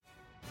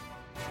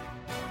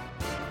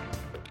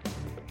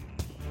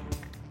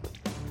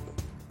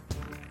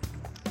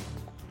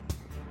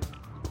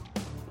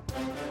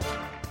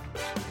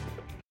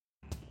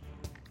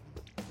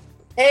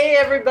Hey,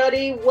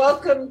 everybody.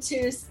 Welcome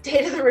to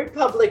State of the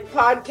Republic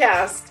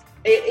podcast.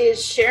 It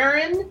is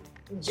Sharon,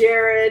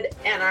 Jared,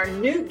 and our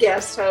new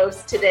guest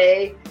host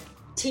today,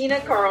 Tina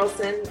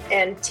Carlson.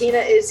 And Tina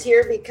is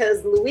here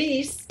because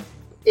Luis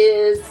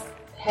is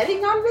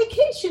heading on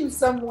vacation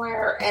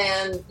somewhere.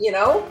 And, you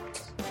know,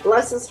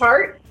 bless his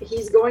heart,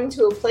 he's going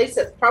to a place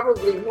that's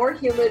probably more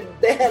humid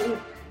than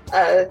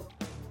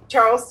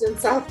Charleston,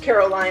 South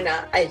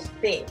Carolina, I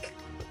think.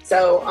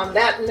 So on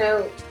that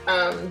note,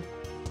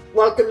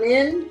 welcome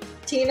in,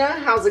 Tina.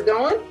 How's it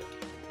going?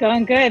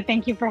 Going good.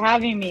 Thank you for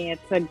having me.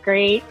 It's a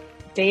great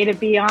day to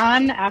be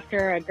on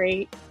after a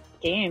great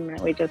game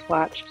that we just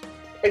watched.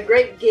 A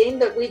great game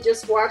that we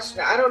just watched.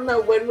 I don't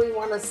know when we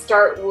want to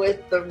start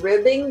with the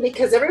ribbing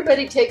because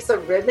everybody takes a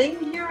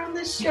ribbing here on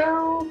this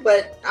show,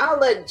 but I'll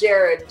let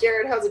Jared.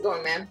 Jared, how's it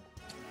going, man?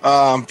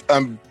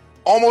 I'm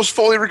almost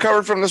fully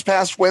recovered from this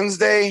past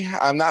Wednesday.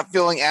 I'm not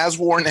feeling as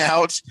worn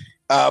out,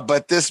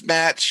 but this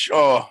match,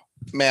 oh,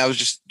 man, it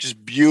was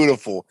just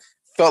beautiful.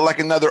 Felt like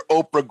another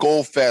Oprah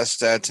Gold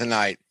Fest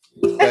tonight.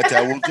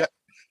 But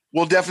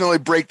we'll definitely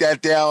break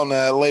that down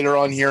later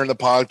on here in the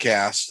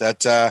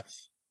podcast.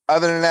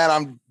 Other than that,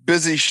 I'm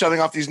busy shutting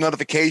off these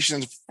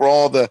notifications for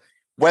all the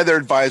weather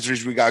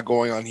advisories we got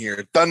going on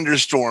here.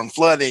 Thunderstorm,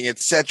 flooding, et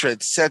cetera,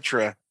 et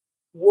cetera.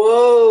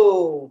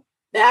 Whoa,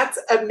 that's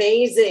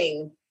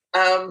amazing.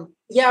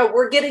 Yeah,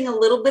 we're getting a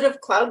little bit of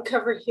cloud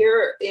cover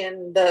here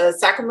in the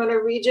Sacramento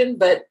region,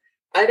 but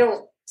I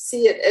don't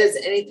see it as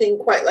anything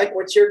quite like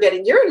what you're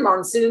getting. You're in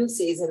monsoon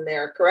season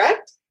there,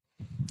 correct?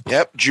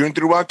 Yep, June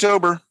through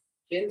October.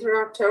 June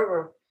through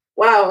October.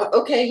 Wow.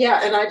 Okay.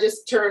 Yeah. And I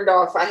just turned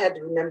off. I had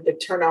to remember to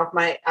turn off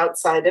my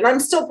outside. And I'm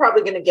still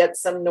probably going to get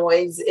some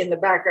noise in the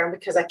background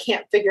because I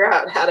can't figure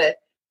out how to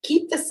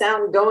keep the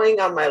sound going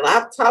on my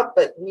laptop,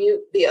 but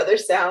mute the other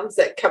sounds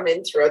that come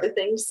in through other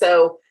things.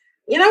 So,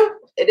 you know,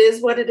 it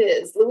is what it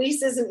is.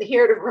 Luis isn't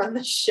here to run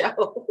the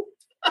show.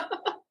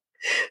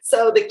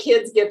 So the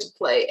kids get to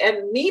play.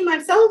 And me,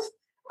 myself,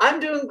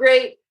 I'm doing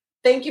great.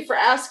 Thank you for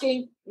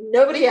asking.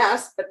 Nobody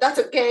asked, but that's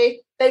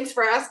okay. Thanks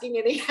for asking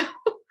anyhow.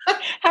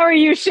 How are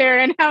you,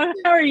 Sharon? How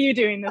are you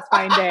doing this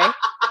fine day?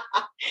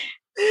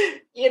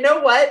 You know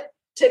what?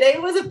 Today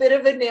was a bit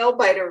of a nail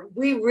biter.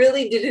 We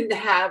really didn't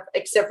have,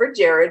 except for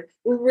Jared,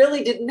 we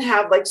really didn't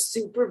have like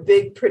super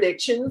big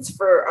predictions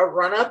for a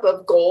run-up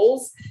of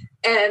goals.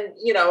 And,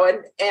 you know,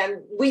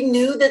 and we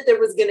knew that there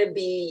was going to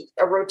be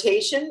a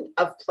rotation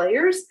of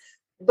players,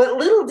 but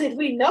little did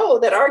we know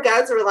that our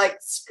guys were like,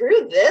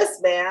 screw this,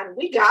 man,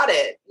 we got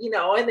it, you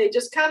know, and they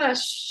just kind of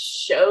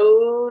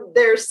showed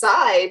their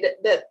side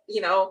that,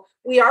 you know,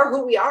 we are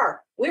who we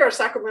are. We are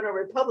Sacramento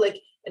Republic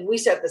and we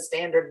set the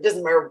standard. It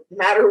doesn't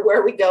matter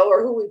where we go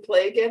or who we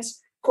play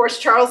against. Of course,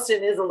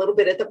 Charleston is a little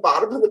bit at the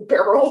bottom of the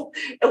barrel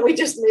and we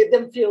just made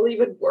them feel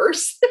even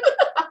worse.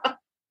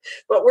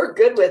 But we're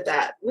good with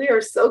that. We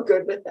are so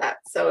good with that.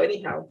 So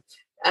anyhow,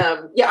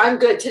 yeah, I'm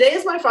good. Today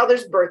is my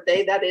father's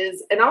birthday. That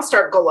is, and I'll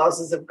start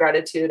golazes of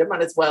gratitude. I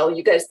might as well.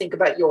 You guys think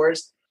about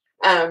yours.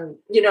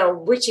 You know,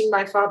 wishing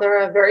my father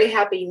a very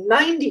happy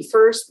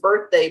 91st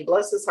birthday.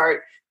 Bless his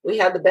heart. We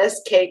had the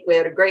best cake. We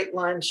had a great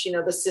lunch. You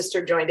know, the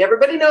sister joined.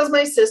 Everybody knows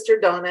my sister,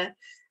 Donna.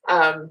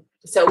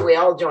 So we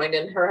all joined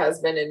in, her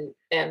husband.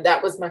 And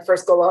that was my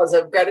first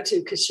golaza of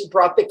gratitude because she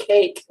brought the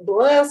cake.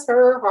 Bless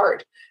her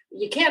heart.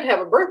 You can't have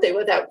a birthday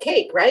without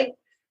cake, right?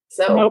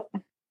 So, nope.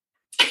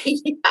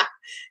 Yeah.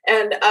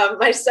 And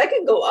my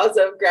second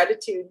golaza of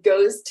gratitude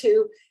goes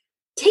to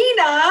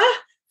Tina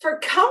for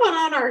coming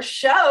on our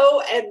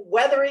show and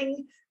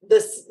weathering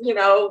this, you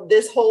know,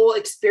 this whole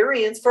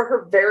experience for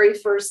her very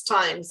first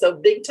time. So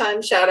big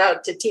time shout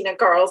out to Tina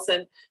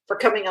Carlson for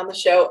coming on the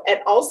show.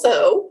 And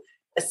also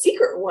a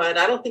secret one.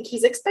 I don't think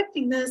he's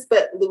expecting this,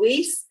 but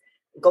Luis,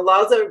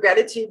 golaza of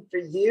gratitude for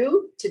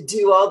you to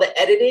do all the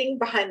editing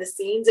behind the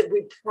scenes. And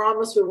we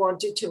promise we won't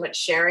do too much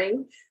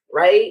sharing,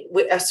 right?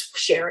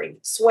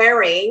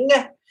 Swearing.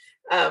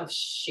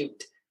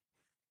 Shoot.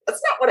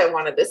 That's not what I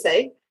wanted to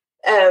say.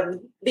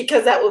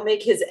 Because that will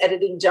make his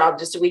editing job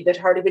just a wee bit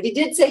harder. But he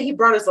did say he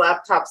brought his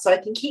laptop, so I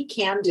think he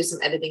can do some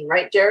editing,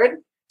 right, Jared?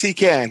 He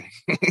can.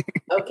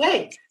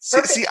 Okay.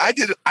 See, I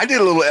did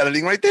a little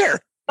editing right there.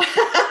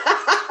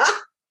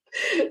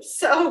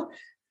 So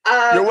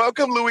you're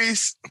welcome,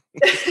 Luis.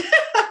 Because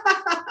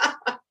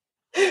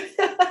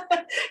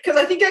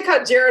I think I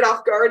caught Jared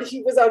off guard.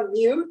 He was on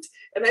mute,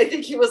 and I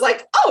think he was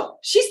like, "Oh,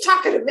 she's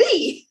talking to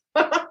me."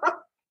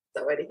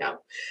 So anyhow,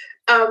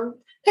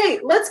 hey,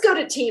 let's go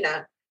to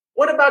Tina.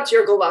 What about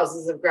your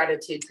golazes of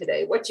gratitude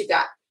today? What you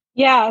got?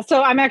 Yeah,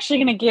 so I'm actually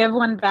going to give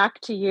one back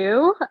to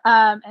you,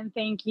 and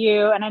thank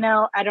you. And I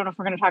don't know if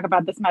we're going to talk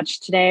about this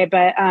much today,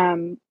 but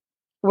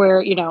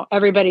where, you know,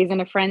 everybody's in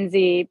a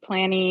frenzy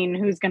planning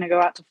who's going to go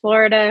out to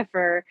Florida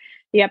for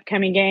the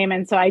upcoming game.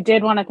 And so I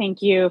did want to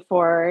thank you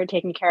for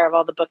taking care of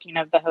all the booking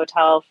of the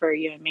hotel for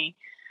you and me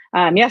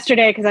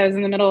yesterday, because I was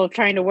in the middle of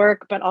trying to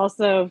work, but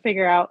also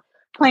figure out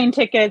plane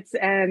tickets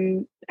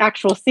and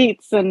actual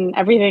seats and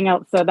everything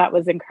else. So that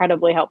was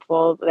incredibly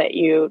helpful that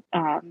you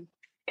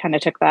kind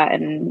of took that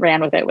and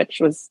ran with it, which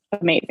was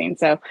amazing.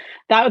 So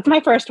that was my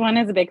first one.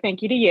 Is a big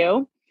thank you to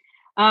you.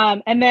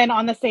 And then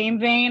on the same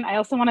vein, I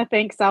also want to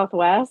thank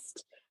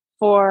Southwest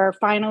for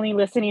finally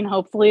listening,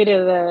 hopefully,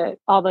 to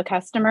all the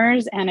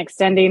customers and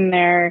extending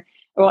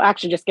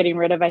actually just getting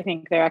rid of, I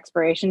think, their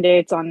expiration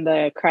dates on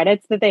the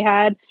credits that they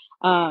had.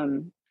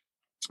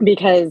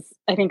 Because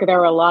I think there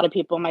were a lot of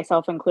people,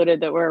 myself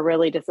included, that were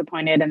really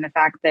disappointed in the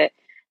fact that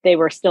they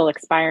were still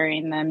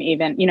expiring them.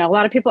 Even, a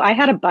lot of people, I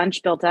had a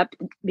bunch built up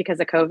because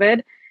of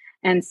COVID.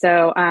 And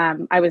so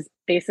I was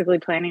basically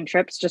planning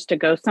trips just to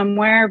go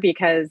somewhere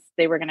because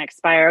they were going to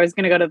expire. I was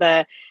going to go to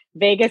the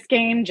Vegas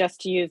game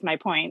just to use my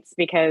points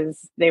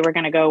because they were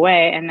going to go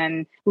away. And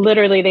then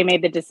literally they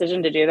made the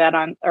decision to do that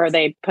or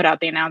they put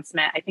out the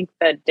announcement, I think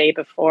the day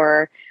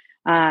before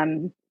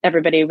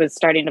everybody was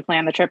starting to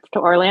plan the trip to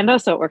Orlando.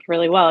 So it worked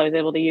really well. I was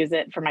able to use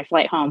it for my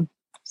flight home.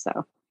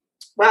 So.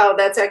 Wow,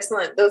 that's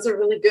excellent. Those are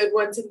really good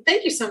ones. And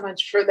thank you so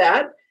much for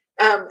that.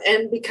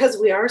 And because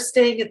we are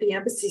staying at the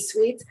Embassy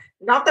Suites,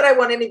 not that I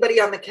want anybody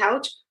on the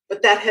couch,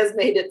 but that has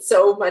made it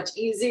so much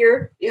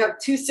easier. You have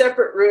 2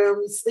 separate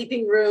rooms,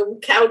 sleeping room,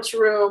 couch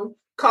room,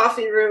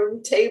 coffee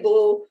room,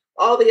 table,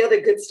 all the other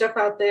good stuff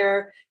out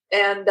there.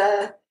 And,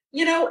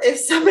 if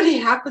somebody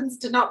happens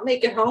to not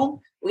make it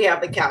home, we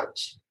have the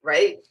couch,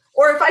 right?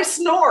 Or if I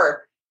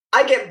snore,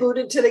 I get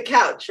booted to the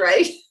couch,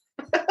 right?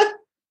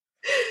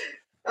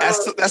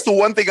 That's the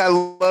one thing I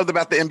loved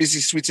about the Embassy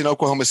Suites in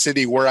Oklahoma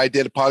City, where I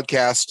did a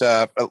podcast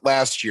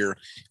last year.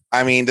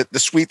 I mean, the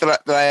suite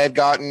that I had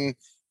gotten,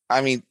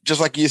 I mean,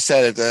 just like you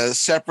said, it's a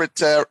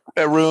separate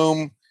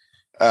room,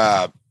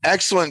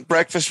 excellent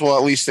breakfast. Well,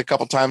 at least a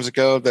couple times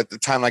ago, that the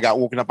time I got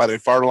woken up by the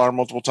fire alarm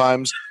multiple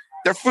times.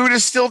 Their food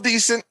is still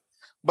decent,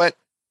 but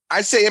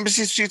I'd say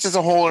Embassy Suites as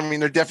a whole, I mean,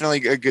 they're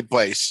definitely a good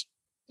place.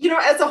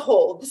 As a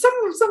whole, some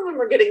of them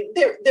are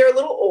they're a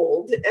little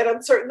old, and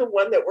I'm certain the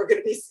one that we're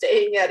going to be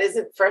staying at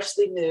isn't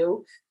freshly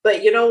new.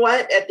 But you know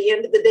what? At the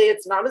end of the day,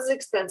 it's not as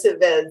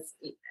expensive as,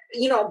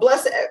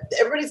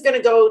 everybody's going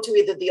to go to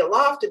either the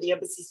Aloft or the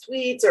Embassy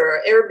Suites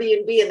or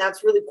Airbnb, and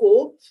that's really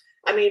cool.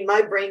 I mean,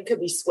 my brain could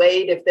be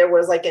swayed if there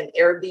was like an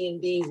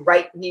Airbnb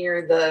right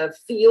near the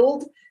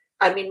field.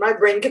 I mean, my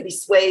brain could be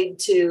swayed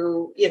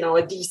to,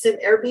 a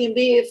decent Airbnb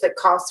if the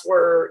costs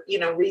were,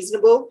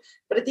 reasonable.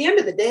 But at the end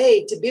of the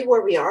day, to be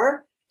where we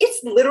are,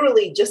 it's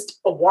literally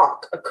just a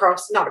walk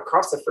not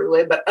across the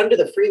freeway, but under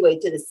the freeway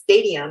to the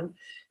stadium.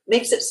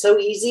 Makes it so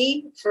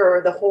easy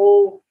for the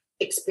whole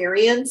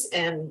experience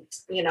and,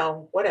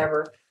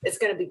 whatever. It's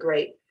going to be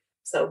great.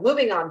 So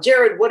moving on.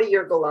 Jared, what are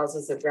your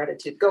golazos of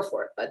gratitude? Go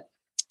for it, bud.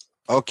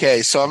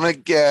 Okay, so I'm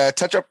going to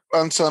touch up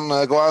on some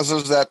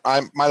golazos that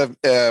I might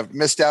have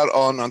missed out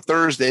on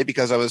Thursday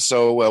because I was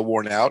so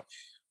worn out.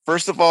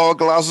 First of all,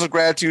 golazos of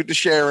gratitude to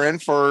Sharon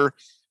for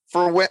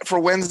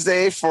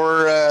Wednesday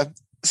for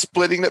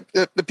splitting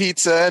the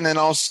pizza, and then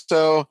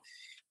also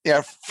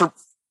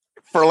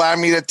for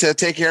allowing me to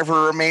take care of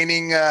her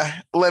remaining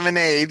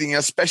lemonade,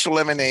 special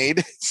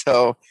lemonade.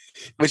 So,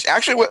 which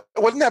actually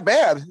wasn't that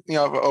bad,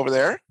 over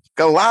there.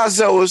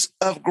 Golazos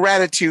of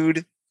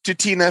gratitude to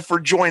Tina for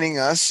joining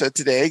us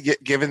today,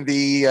 given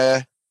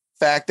the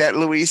fact that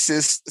Luis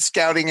is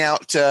scouting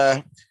out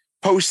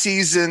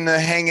postseason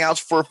hangouts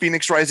for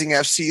Phoenix Rising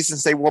FC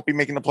since they won't be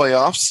making the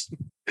playoffs.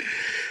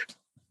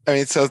 I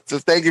mean, so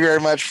thank you very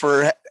much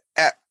for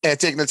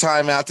taking the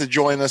time out to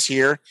join us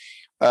here.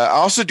 I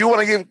also do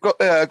want to give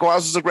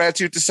golazos of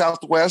gratitude to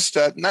Southwest,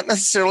 not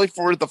necessarily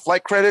for the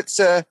flight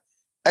credits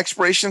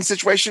expiration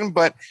situation,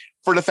 but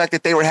for the fact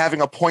that they were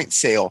having a point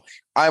sale.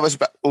 I was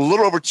about a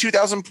little over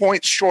 2,000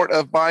 points short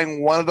of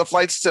buying one of the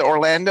flights to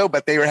Orlando,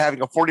 but they were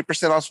having a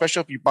 40% off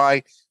special if you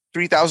buy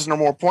 3,000 or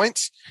more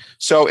points.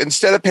 So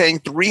instead of paying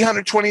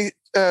 $320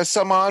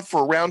 some odd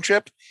for a round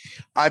trip,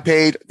 I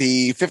paid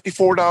the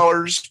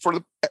 $54 for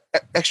the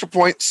extra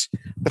points,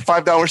 the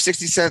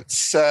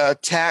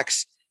 $5.60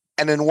 tax,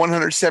 and then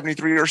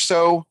 $173 or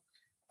so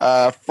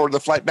for the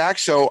flight back.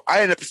 So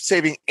I ended up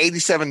saving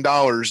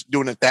 $87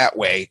 doing it that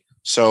way.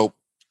 So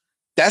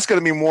that's going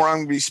to be more I'm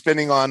going to be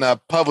spending on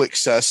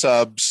Publix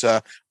subs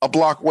a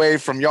block away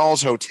from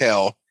y'all's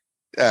hotel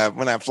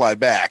when I fly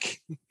back.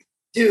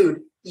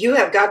 Dude, you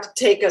have got to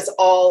take us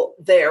all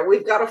there.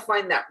 We've got to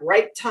find that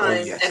right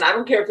time. Oh, yes. And I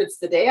don't care if it's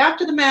the day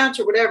after the match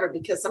or whatever,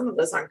 because some of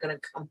us aren't going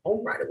to come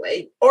home right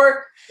away.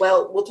 Or,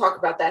 well, we'll talk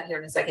about that here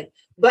in a second.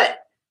 But,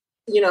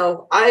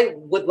 I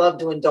would love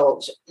to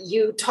indulge.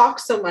 You talk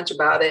so much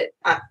about it.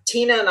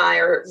 Tina and I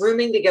are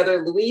rooming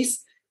together.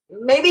 Luis,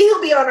 maybe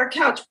he'll be on our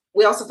couch.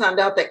 We also found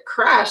out that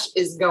Crash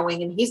is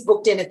going, and he's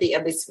booked in at the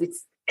Embassy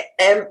Suites.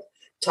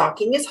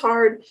 Talking is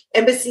hard.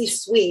 Embassy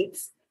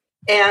Suites.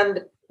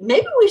 And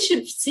maybe we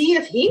should see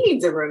if he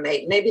needs a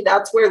roommate. Maybe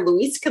that's where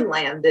Luis can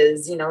land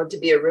is, to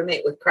be a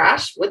roommate with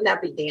Crash. Wouldn't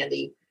that be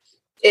dandy?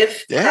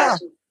 If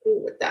Crash is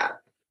cool with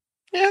that.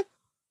 Yeah.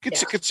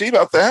 Could see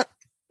about that.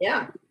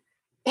 Yeah.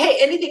 Hey,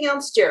 anything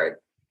else, Jared?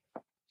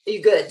 Are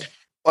you good?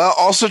 Well,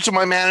 also to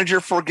my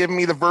manager for giving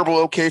me the verbal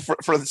okay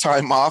for the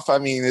time off. I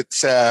mean,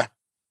 it's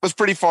was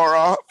pretty far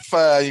off,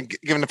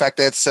 given the fact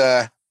that it's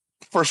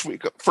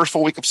first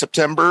full week of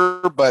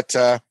September, but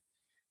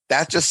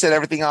that just set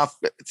everything off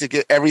to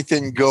get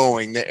everything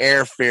going. The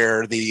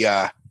airfare,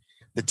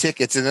 the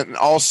tickets, and then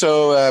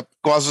also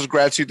Guazzo's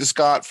gratitude to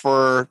Scott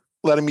for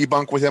letting me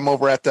bunk with him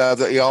over at the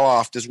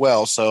Loft as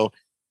well. So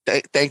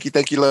thank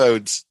you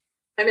loads.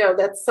 I know,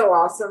 that's so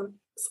awesome.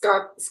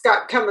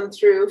 Scott coming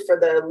through for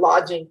the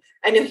lodging.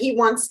 I know he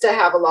wants to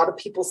have a lot of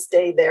people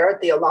stay there at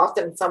the Aloft,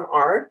 and some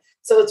are.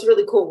 So it's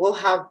really cool. We'll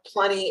have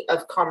plenty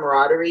of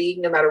camaraderie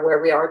no matter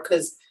where we are,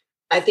 because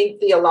I think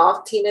the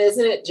Aloft, Tina,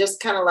 isn't it just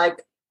kind of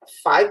like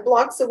 5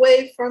 blocks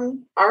away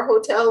from our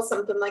hotel,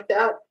 something like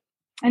that?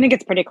 I think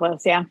it's pretty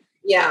close, yeah.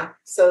 Yeah.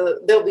 So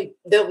there'll be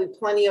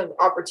plenty of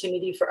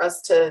opportunity for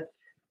us to,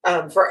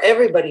 for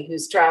everybody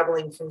who's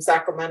traveling from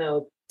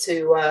Sacramento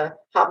to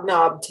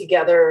hobnob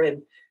together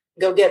and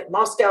go get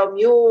Moscow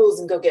Mules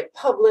and go get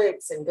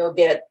Publix and go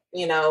get,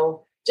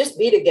 just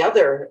be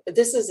together.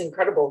 This is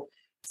incredible.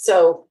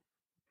 So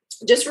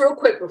just real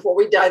quick before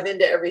we dive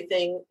into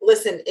everything,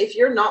 listen, if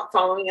you're not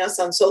following us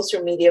on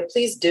social media,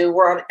 please do.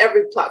 We're on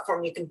every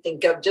platform you can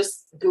think of.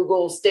 Just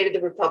Google State of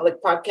the Republic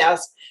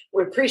podcast.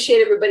 We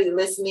appreciate everybody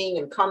listening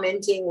and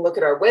commenting. Look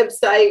at our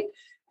website.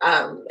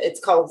 It's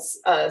called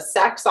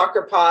Sac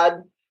Soccer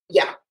Pod.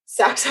 Yeah,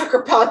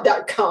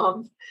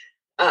 sacsoccerpod.com.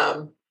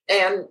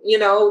 And,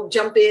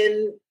 jump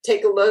in,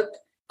 take a look,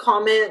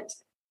 comment,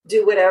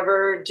 do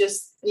whatever.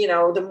 Just,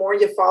 the more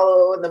you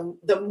follow and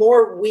the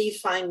more we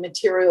find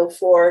material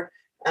for,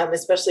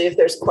 especially if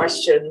there's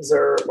questions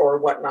or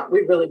whatnot.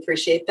 We really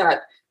appreciate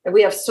that. And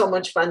we have so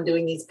much fun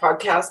doing these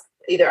podcasts,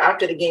 either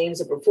after the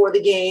games or before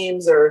the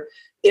games or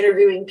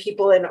interviewing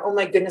people. And oh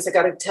my goodness, I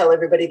got to tell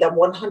everybody that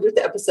 100th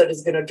episode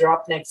is going to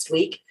drop next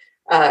week.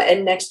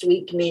 And next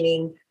week,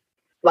 meaning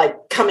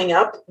like coming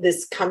up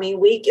this coming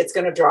week, it's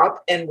going to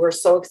drop. And we're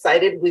so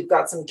excited. We've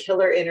got some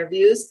killer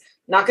interviews.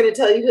 Not going to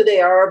tell you who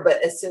they are,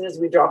 but as soon as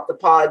we drop the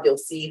pod, you'll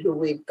see who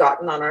we've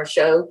gotten on our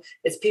show.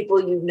 It's people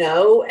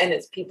and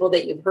it's people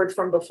that you've heard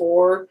from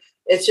before.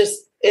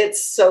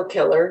 It's so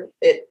killer.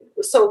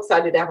 We're so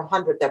excited to have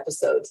 100th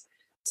episodes.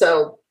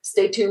 So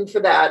stay tuned for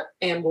that.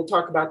 And we'll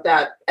talk about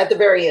that at the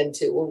very end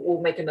too.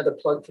 We'll make another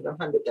plug for the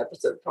 100th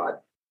episode pod.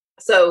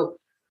 So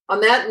on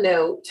that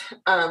note,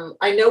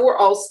 I know we're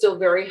all still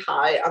very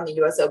high on the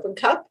US Open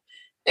Cup,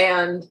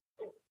 and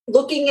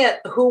looking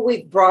at who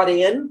we've brought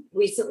in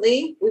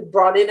recently, we've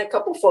brought in a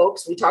couple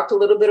folks. We talked a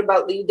little bit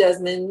about Lee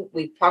Desmond.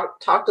 We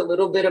talked a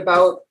little bit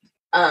about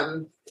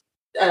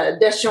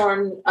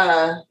Deshaun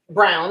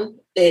Brown,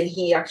 and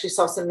he actually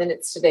saw some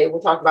minutes today.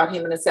 We'll talk about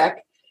him in a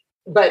sec.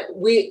 But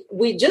we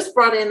just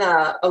brought in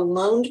a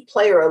loaned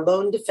player, a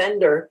lone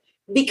defender,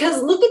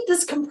 because look at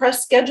this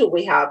compressed schedule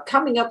we have.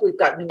 Coming up, we've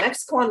got New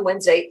Mexico on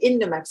Wednesday in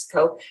New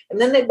Mexico, and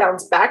then they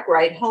bounce back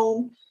right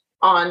home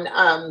on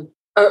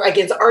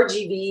against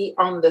RGV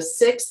on the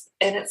 6th.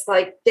 And it's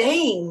like,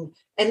 dang.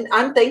 And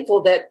I'm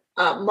thankful that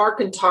Mark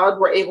and Todd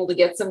were able to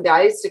get some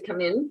guys to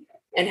come in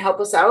and help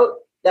us out.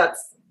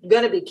 That's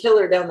going to be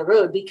killer down the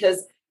road,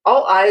 because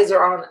all eyes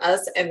are on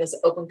us and this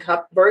Open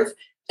Cup berth,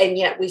 and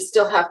yet we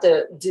still have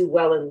to do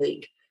well in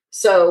league.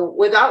 So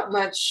without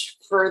much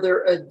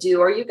further ado,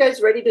 are you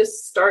guys ready to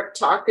start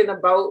talking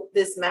about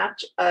this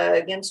match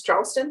against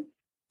Charleston?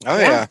 Oh,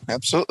 yeah,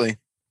 absolutely.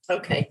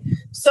 Okay.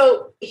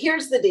 So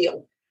here's the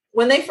deal.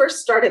 When they first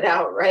started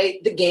out,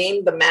 right,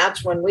 the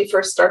match, when we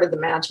first started the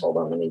match, hold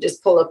on, let me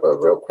just pull up a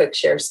real quick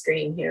share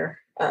screen here.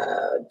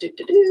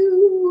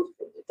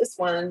 This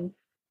one,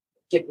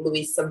 give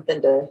Luis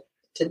something to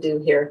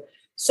do here.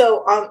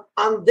 So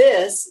on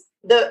this,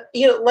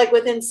 like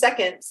within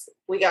seconds,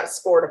 we got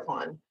scored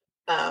upon.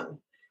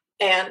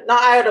 And no,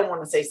 I don't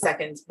want to say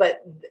seconds,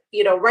 but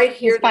right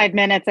here, 5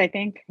 minutes, I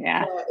think.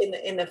 Yeah.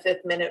 In the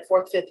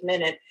 4th-5th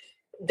minute,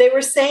 they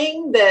were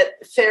saying that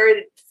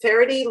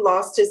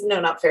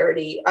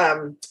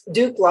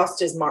Duke lost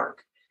his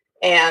mark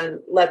and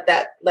let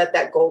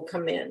that goal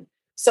come in.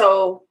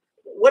 So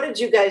what did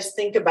you guys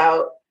think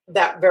about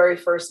that very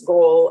first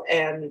goal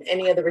and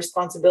any of the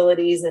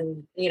responsibilities?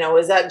 And,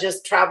 is that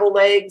just travel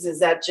legs? Is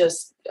that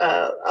just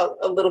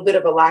a little bit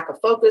of a lack of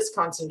focus,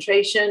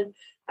 concentration?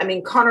 I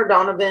mean, Connor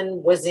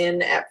Donovan was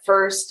in at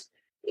first.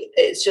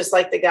 It's just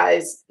like the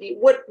guys.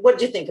 What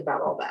did you think about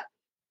all that?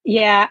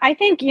 Yeah, I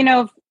think,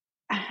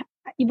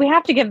 we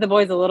have to give the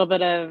boys a little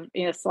bit of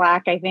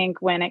slack, I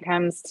think, when it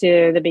comes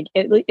to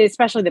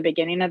especially the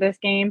beginning of this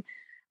game.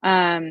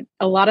 A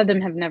lot of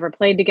them have never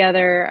played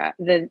together.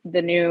 The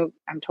new,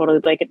 I'm totally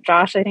blanking,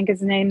 Josh, I think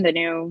is his name, the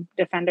new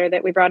defender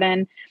that we brought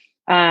in.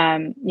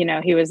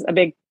 He was a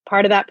big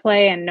part of that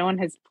play, and no one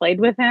has played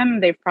with him.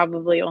 They've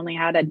probably only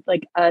had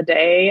a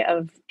day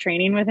of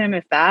training with him,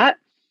 if that,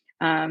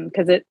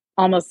 because it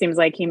almost seems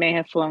like he may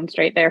have flown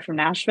straight there from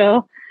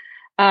Nashville.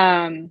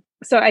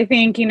 So I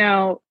think,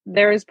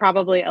 there is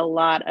probably a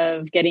lot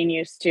of getting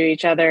used to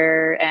each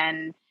other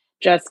and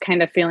just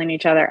kind of feeling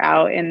each other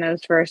out in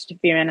those first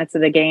few minutes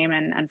of the game.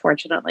 And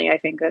unfortunately, I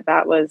think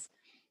that was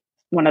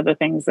one of the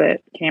things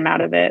that came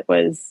out of it,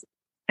 was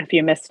a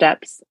few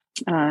missteps,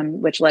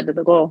 which led to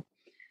the goal.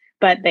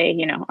 But they,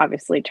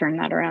 obviously turned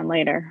that around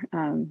later.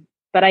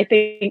 But I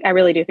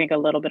really do think a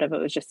little bit of it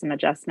was just some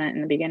adjustment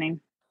in the beginning.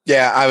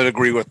 Yeah, I would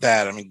agree with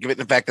that. I mean, given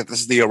the fact that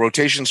this is the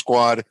rotation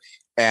squad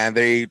and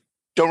they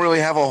don't really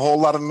have a whole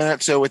lot of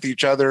minutes with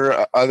each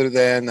other other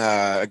than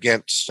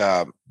against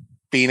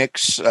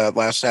Phoenix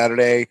last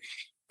Saturday.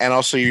 And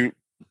also you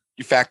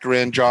factor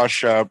in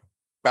Josh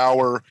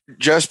Bauer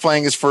just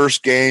playing his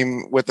first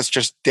game with us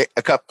just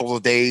a couple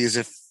of days,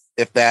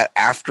 if that,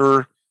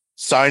 after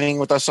signing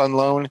with us on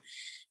loan.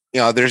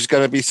 There's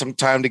going to be some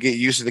time to get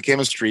used to the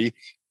chemistry.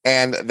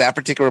 And that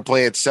particular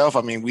play itself,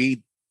 I mean,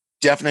 we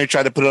definitely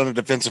tried to put on a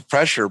defensive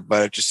pressure,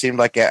 but it just seemed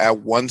like at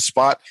one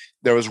spot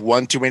there was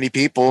one too many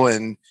people,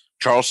 and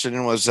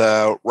Charleston was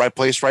right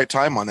place, right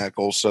time on that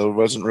goal. So it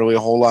wasn't really a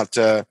whole lot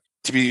to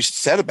be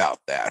said about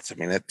that. I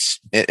mean,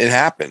 it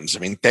happens. I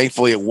mean,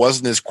 thankfully it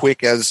wasn't as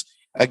quick as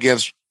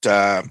against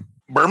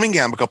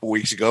Birmingham a couple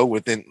weeks ago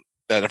within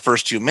the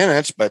first 2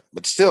 minutes, but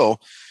still,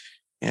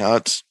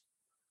 it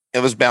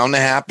was bound to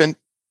happen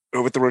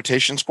with the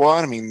rotation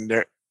squad. I mean,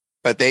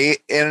 but they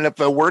ended up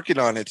working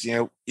on it,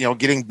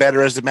 getting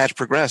better as the match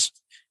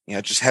progressed.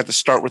 Just had to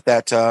start with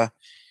that,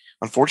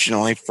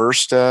 unfortunately,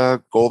 first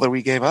goal that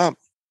we gave up.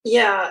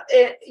 Yeah.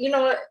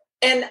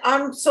 And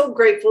I'm so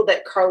grateful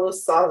that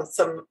Carlos saw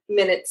some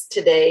minutes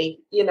today.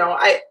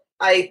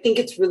 I think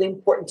it's really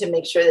important to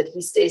make sure that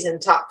he stays in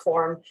top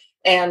form.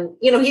 And,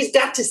 he's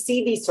got to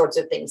see these sorts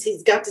of things.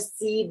 He's got to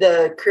see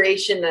the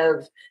creation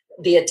of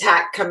the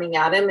attack coming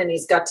at him, and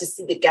he's got to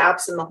see the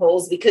gaps and the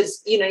holes,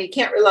 because, you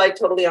can't rely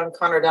totally on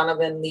Connor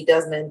Donovan, Lee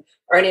Desmond,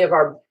 or any of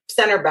our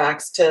center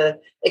backs to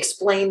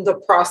explain the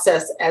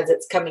process as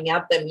it's coming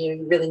at them.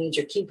 You really need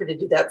your keeper to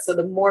do that. So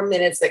the more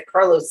minutes that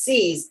Carlos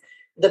sees,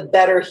 the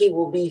better he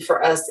will be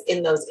for us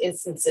in those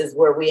instances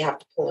where we have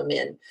to pull him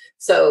in.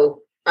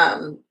 So,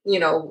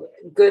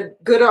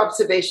 good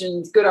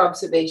observations,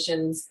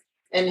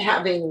 and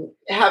having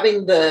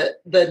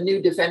the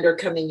new defender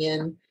coming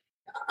in,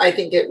 I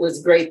think it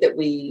was great that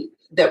we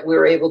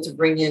were able to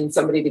bring in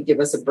somebody to give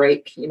us a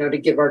break, to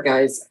give our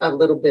guys a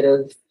little bit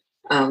of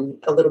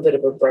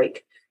a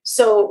break.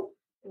 So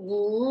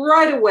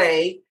right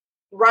away,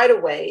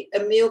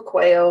 Emil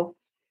Cuello,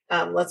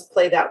 let's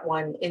play that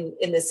one in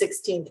the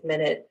 16th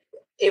minute.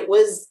 It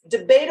was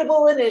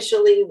debatable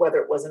initially whether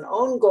it was an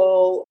own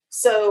goal.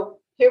 So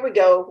here we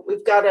go.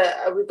 We've got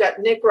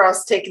Nick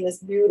Ross taking this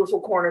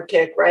beautiful corner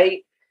kick,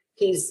 right?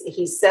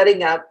 He's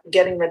setting up,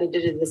 getting ready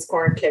to do this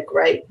corner kick,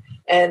 right?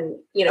 And,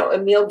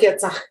 Emil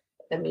gets on.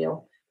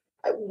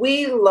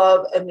 We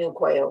love Emil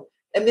Cuello.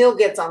 Emil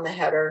gets on the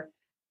header.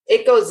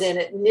 It goes in.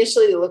 It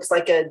initially looks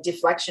like a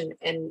deflection.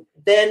 And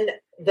then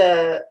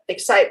the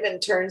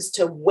excitement turns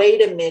to,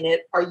 wait a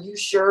minute, are you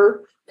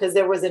sure? Because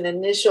there was an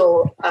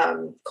initial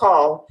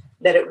call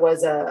that it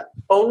was a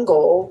own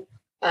goal,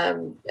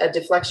 a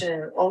deflection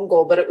and an own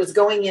goal, but it was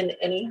going in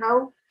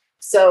anyhow.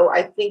 So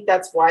I think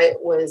that's why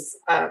it was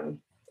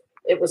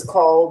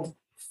called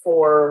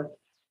for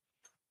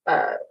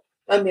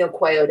Emil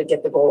Cuello to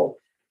get the goal,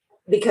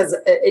 because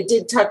it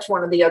did touch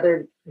one of the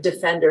other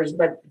defenders,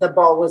 but the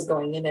ball was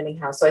going in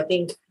anyhow. So I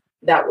think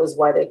that was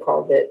why they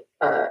called it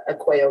a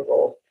Cuello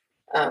goal.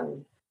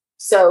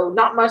 So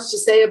not much to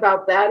say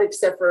about that,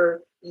 except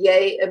for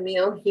yay,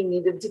 Emil, he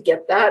needed to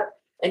get that.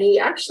 And he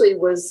actually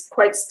was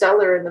quite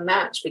stellar in the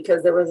match,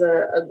 because there was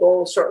a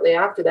goal shortly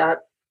after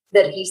that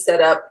he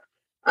set up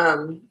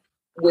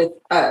with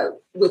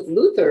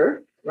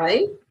Luther,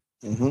 right?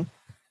 Mm-hmm.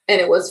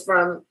 And it was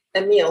from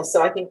Emil.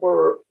 So I think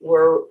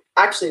we're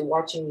actually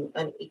watching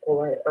an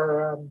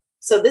equalizer.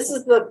 So this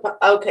is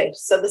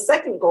so the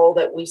second goal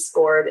that we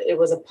scored, it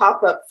was a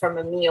pop-up from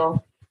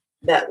Emil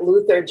that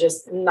Luther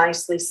just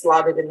nicely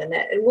slotted in the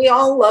net. And we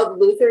all love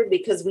Luther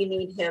because we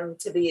need him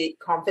to be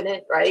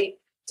confident, right?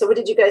 So what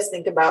did you guys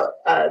think about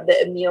the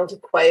Emil to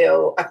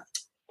Cuello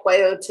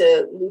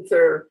to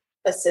Luther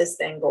assist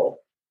and goal?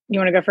 You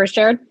want to go first,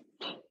 Jared?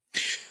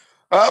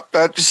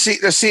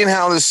 Just seeing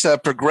how this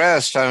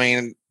progressed, I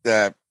mean,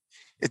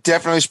 it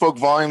definitely spoke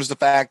volumes, the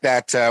fact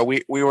that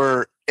we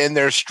were in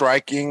there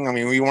striking. I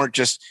mean, we weren't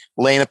just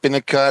laying up in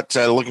the cut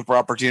looking for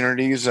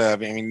opportunities. I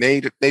mean,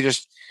 they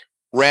just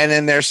ran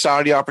in there,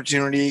 saw the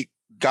opportunity,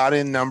 got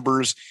in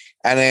numbers,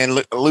 and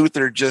then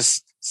Luther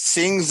just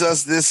sings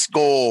us this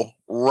goal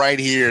right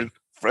here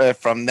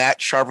from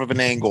that sharp of an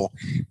angle.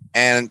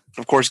 And,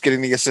 of course,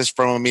 getting the assist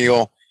from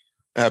Emil,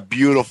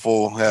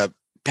 beautiful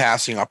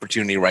passing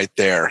opportunity right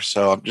there.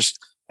 So I'm just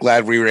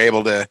glad we were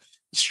able to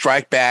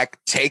strike back,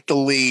 take the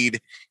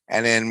lead,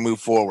 and then move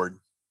forward.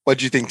 What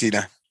do you think,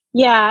 Tina?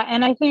 Yeah,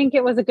 and I think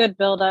it was a good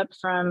build-up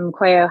from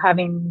Cuello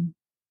having,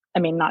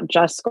 not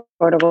just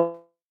scored a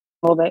goal,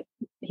 but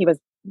he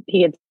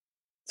had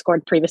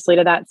scored previously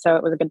to that. So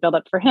it was a good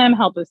build-up for him,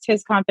 help boost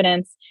his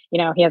confidence. He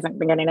hasn't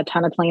been getting a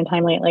ton of playing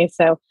time lately.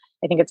 So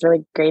I think it's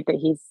really great that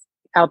he's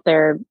out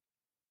there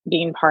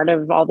being part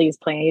of all these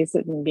plays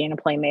and being a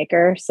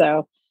playmaker.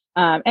 So,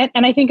 and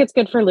I think it's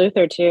good for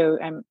Luther too.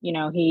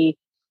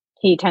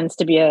 He tends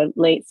to be a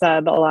late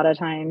sub a lot of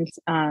times.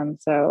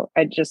 So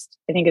I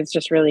think it's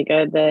just really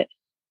good that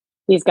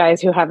these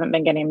guys who haven't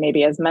been getting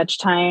maybe as much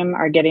time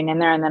are getting in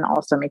there and then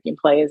also making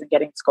plays and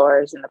getting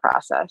scores in the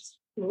process.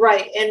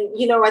 Right. And,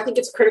 I think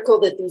it's critical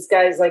that these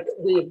guys, like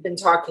we've been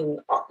talking,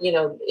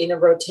 in a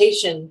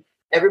rotation,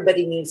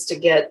 everybody needs to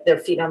get their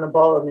feet on the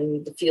ball and they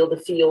need to feel the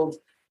field.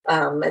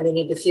 And they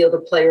need to feel the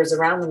players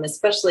around them,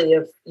 especially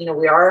if,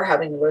 we are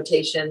having a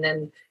rotation.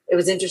 And it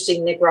was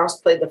interesting. Nick Ross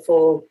played the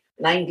full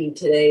 90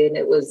 today, and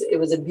it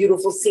was a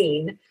beautiful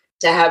scene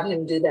to have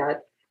him do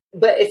that.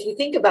 But if you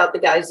think about the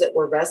guys that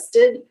were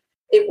rested,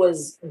 it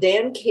was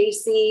Dan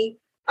Casey.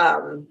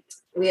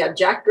 We had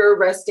Jack Gurr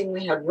resting.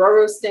 We had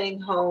Roro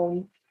staying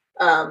home.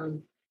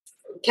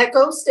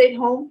 Keko stayed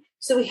home.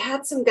 So we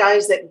had some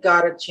guys that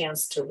got a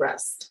chance to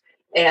rest.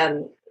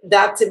 And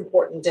that's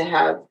important to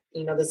have,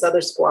 this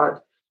other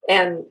squad.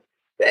 And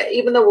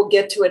even though we'll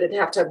get to it at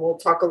halftime, we'll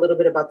talk a little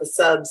bit about the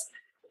subs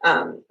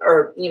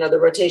or the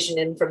rotation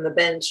in from the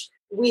bench.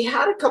 We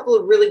had a couple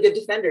of really good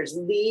defenders.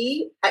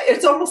 Lee,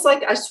 it's almost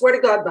like, I swear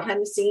to God,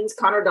 behind the scenes,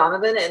 Connor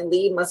Donovan and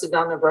Lee must have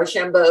done a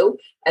Rochambeau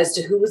as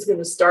to who was going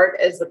to start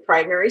as the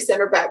primary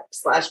center back /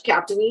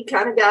 captainy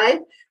kind of guy,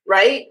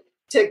 right?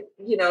 To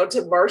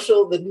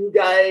marshal the new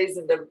guys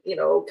and to,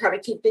 kind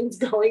of keep things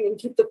going and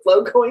keep the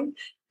flow going.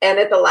 And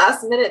at the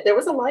last minute, there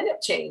was a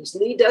lineup change.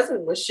 Lee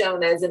Desmond was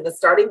shown as in the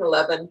starting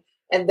 11.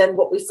 And then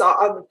what we saw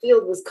on the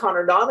field was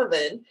Connor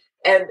Donovan.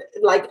 And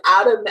like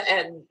Adam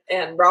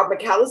and Rob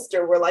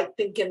McAllister were like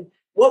thinking,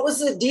 what was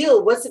the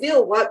deal? What's the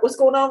deal? What's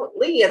going on with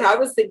Lee? And I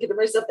was thinking to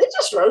myself, they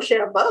just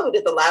Rochambeau'd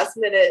at the last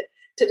minute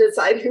to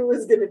decide who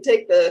was going to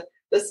take the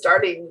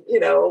starting,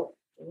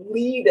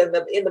 lead in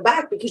the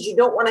back, because you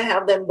don't want to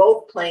have them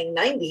both playing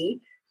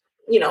 90.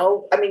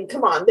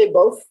 Come on, they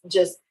both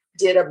just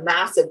did a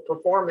massive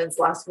performance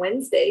last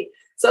Wednesday.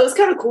 So it was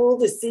kind of cool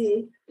to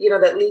see,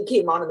 that Lee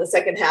came on in the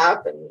second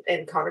half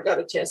and Connor got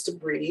a chance to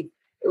breathe.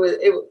 It was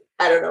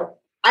I don't know.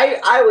 I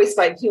always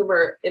find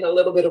humor in a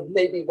little bit of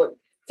maybe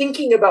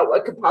thinking about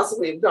what could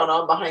possibly have gone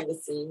on behind the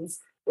scenes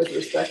with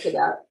respect to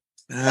that.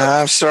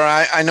 I'm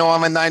sorry. I know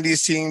I'm a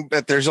 90s team,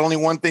 but there's only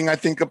one thing I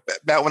think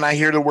about when I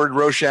hear the word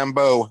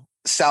Rochambeau: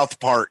 South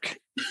Park.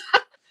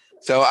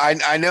 So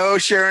I know,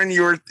 Sharon,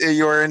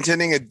 you're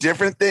intending a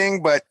different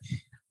thing, but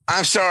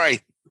I'm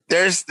sorry.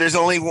 There's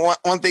only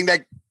one thing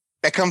that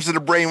comes to the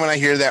brain when I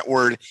hear that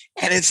word,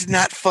 and it's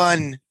not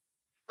fun.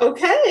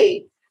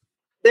 Okay.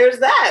 There's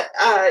that.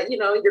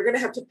 You're going to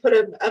have to put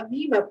a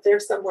meme up there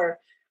somewhere.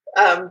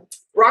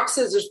 Rock,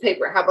 scissors,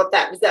 paper. How about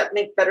that? Does that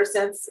make better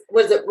sense?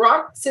 Was it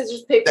rock,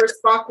 scissors, paper,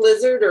 Spock,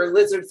 lizard, or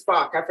lizard,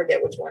 Spock? I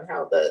forget which one,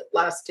 how the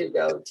last two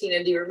go.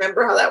 Tina, do you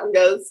remember how that one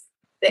goes?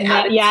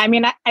 I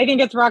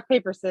think it's rock,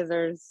 paper,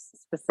 scissors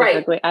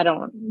specifically. Right. I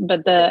don't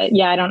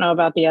know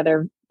about the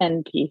other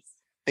end piece.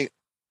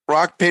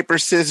 Rock, paper,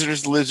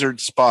 scissors, lizard,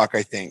 Spock,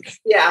 I think.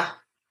 Yeah.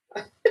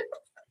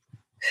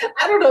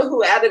 I don't know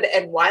who added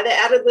and why they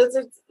added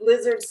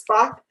lizard,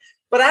 Spock,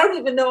 but I don't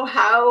even know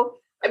how.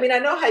 I mean, I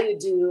know how you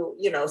do,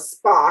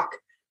 Spock,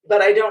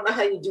 but I don't know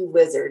how you do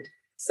lizard.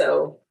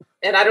 So,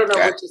 and I don't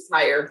know which is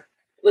higher,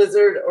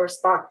 lizard or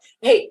Spock.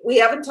 Hey, we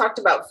haven't talked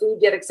about food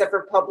yet, except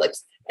for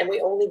Publix, and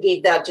we only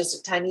gave that just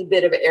a tiny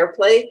bit of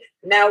airplay.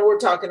 Now we're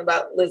talking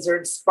about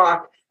lizard,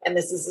 Spock, and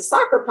this is a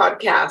soccer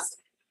podcast.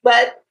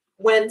 But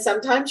when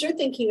sometimes you're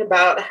thinking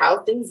about how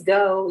things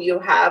go, you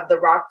have the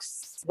rock,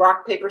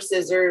 paper,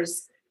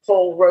 scissors,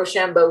 whole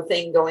Rochambeau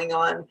thing going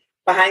on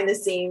behind the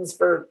scenes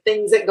for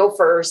things that go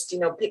first,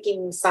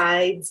 picking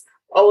sides,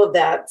 all of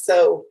that.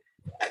 So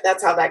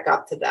that's how that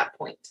got to that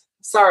point.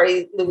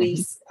 Sorry,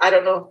 Luis. I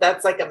don't know if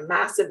that's like a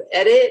massive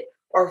edit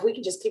or if we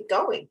can just keep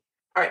going.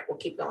 All right, we'll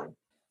keep going.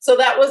 So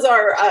that was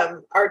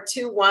our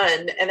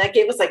 2-1, and that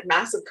gave us like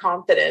massive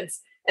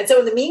confidence. And so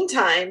in the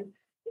meantime,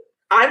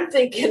 I'm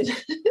thinking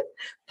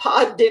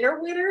pod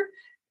dinner winner,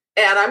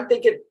 and I'm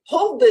thinking,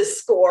 hold this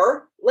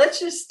score. Let's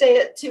just stay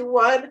at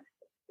 2-1.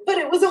 But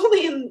it was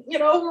only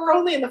we're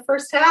only in the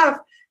first half,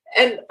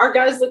 and our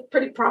guys looked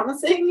pretty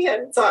promising.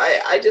 And so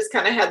I just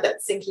kind of had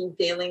that sinking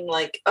feeling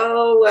like,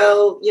 oh,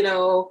 well,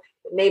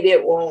 maybe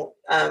it won't,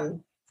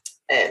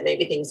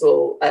 maybe things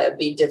will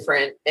be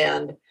different.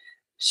 And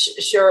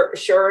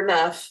sure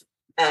enough,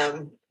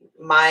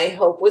 my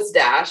hope was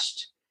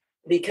dashed,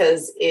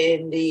 because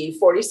in the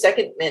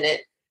 42nd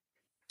minute,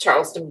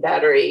 Charleston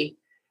Battery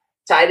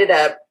tied it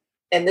up.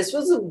 And this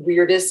was the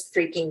weirdest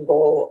freaking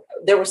goal.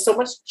 There was so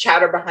much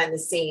chatter behind the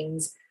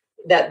scenes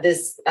that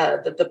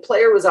that the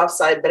player was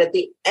offside. But at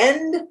the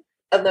end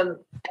of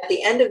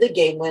the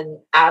game, when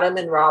Adam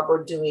and Rob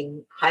were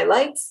doing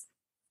highlights,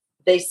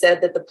 they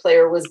said that the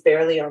player was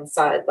barely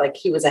onside, like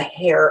he was a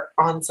hair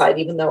onside,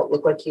 even though it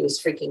looked like he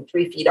was freaking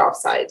 3 feet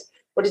offside.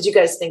 What did you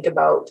guys think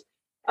about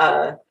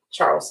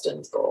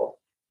Charleston's goal?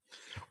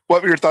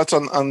 What were your thoughts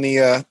on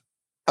the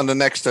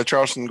next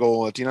Charleston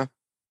goal, Tina?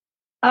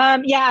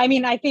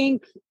 I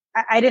think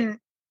I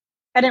didn't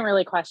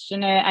really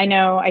question it.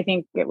 I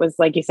think it was,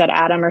 like you said,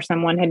 Adam or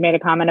someone had made a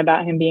comment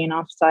about him being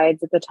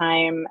offsides at the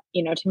time.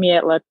 To me,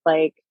 it looked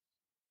like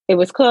it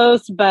was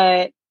close,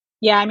 but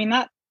yeah,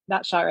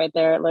 that shot right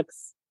there, it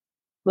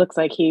looks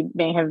like he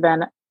may have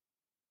been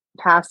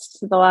past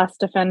the last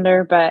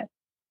defender, but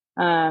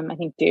I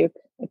think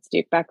it's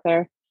Duke back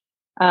there.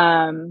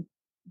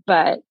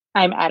 But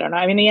I don't know.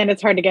 I mean, in the end,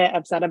 it's hard to get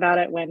upset about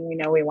it when we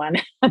know we won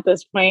at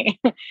this point.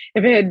 If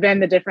it had been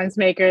the difference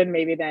maker,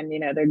 maybe then,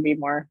 there'd be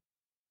more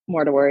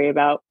to worry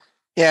about.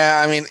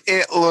 Yeah, I mean,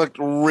 it looked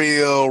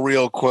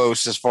real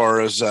close as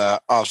far as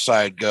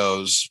offside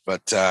goes,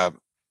 but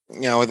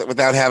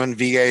without having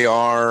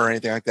VAR or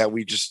anything like that,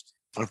 we just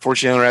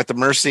unfortunately are at the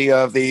mercy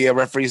of the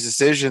referee's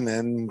decision,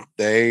 and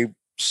they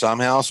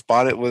somehow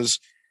spot it was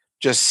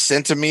just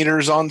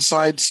centimeters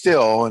onside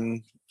still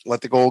and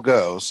let the goal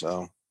go.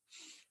 So,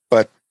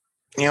 but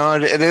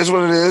it is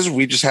what it is.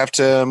 We just have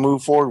to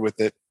move forward with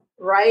it,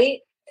 right?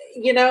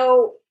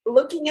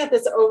 Looking at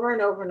this over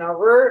and over and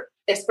over,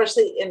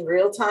 especially in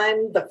real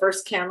time, the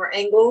first camera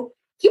angle,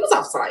 he was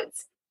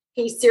offsides.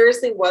 He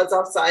seriously was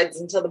offsides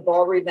until the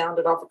ball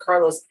rebounded off of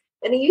Carlos.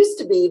 And it used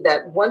to be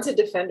that once a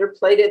defender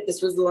played it,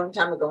 this was a long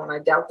time ago, and I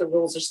doubt the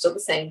rules are still the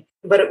same,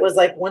 but it was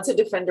like once a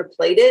defender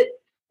played it,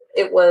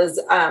 it was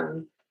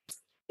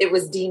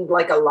deemed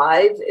like a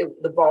live.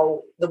 The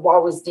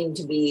ball was deemed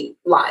to be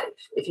live,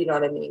 if you know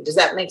what I mean. Does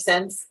that make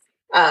sense?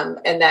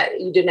 And that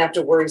you didn't have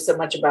to worry so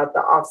much about the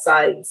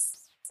offsides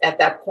at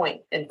that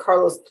point. And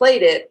Carlos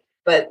played it,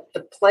 but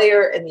the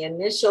player in the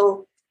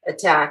initial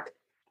attack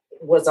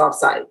was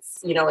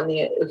offsides.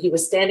 He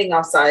was standing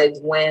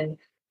offsides when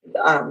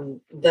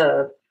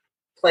the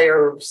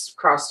players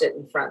crossed it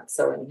in front.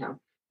 So anyhow,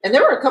 and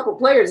there were a couple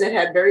players that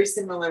had very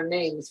similar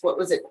names. What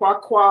was it?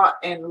 Kwakwa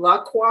and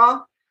Lacroix.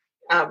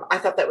 I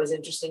thought that was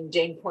interesting.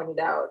 Jane pointed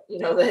out,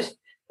 that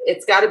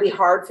it's got to be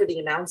hard for the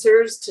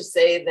announcers to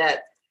say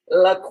that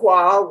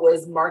Lacroix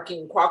was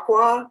marking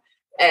Kwakwa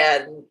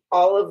and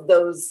all of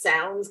those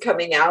sounds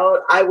coming out.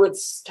 I would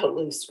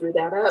totally screw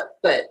that up,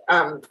 but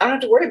I don't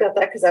have to worry about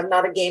that because I'm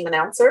not a game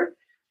announcer.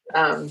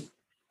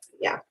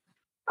 Yeah.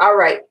 All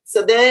right.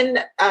 So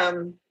then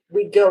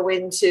we go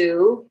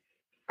into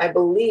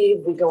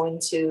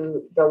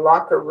the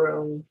locker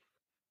room.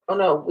 Oh,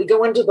 no, we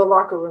go into the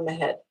locker room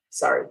ahead.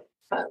 Sorry.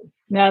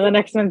 No, the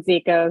next one's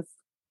Zico's.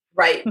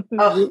 Right.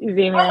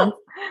 Z-Man.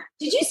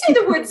 Did you say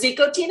the word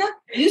Zico, Tina?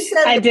 You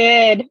said I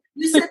did.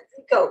 You said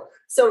Zico.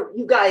 So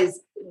you guys,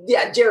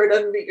 Jared,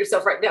 unmute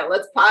yourself right now.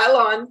 Let's pile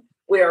on.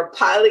 We are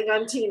piling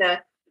on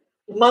Tina.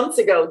 Months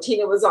ago,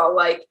 Tina was all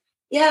like,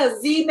 yeah,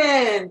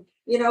 Z-Man.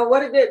 What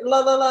did it, la,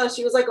 la, la.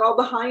 She was like all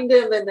behind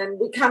him. And then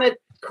we kind of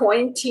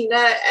coined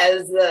Tina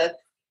as the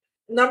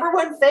number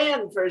one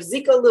fan for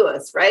Zico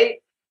Lewis, right?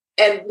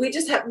 And we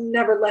just have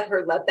never let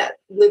her live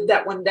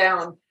that one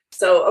down.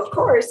 So, of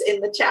course,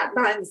 in the chat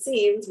behind the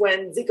scenes,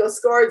 when Zico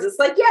scores, it's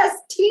like, yes,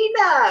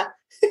 Tina.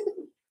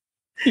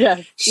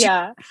 Yes,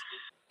 yeah.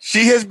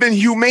 She has been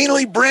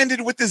humanely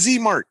branded with the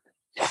Z-Mart.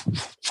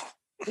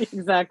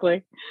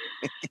 Exactly.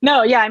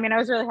 No, yeah. I mean, I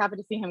was really happy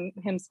to see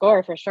him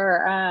score for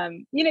sure.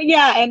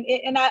 Yeah,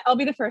 and I'll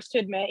be the first to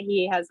admit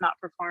he has not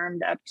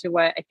performed up to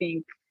what I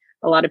think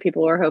a lot of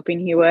people were hoping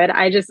he would.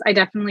 I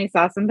definitely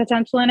saw some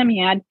potential in him. He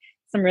had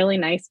some really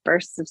nice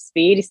bursts of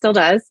speed. He still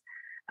does.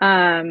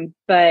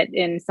 But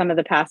in some of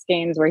the past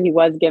games where he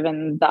was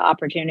given the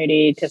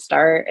opportunity to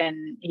start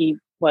and he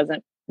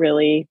wasn't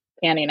really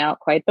panning out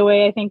quite the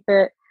way I think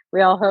that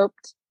we all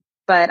hoped.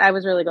 But I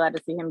was really glad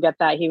to see him get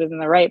that. He was in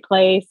the right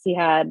place. He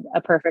had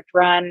a perfect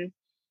run.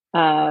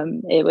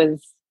 It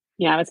was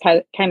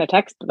kind of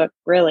textbook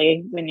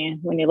really when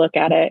you look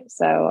at it.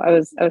 So I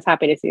was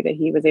happy to see that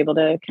he was able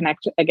to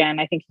connect again.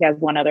 I think he has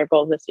one other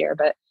goal this year,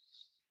 but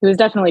he was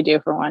definitely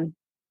due for one.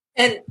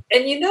 And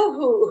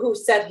who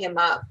set him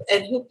up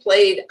and who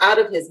played out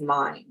of his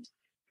mind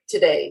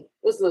today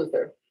was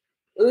Luther.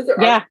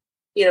 Yeah.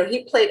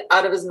 He played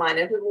out of his mind.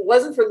 And if it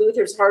wasn't for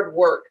Luther's hard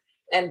work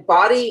and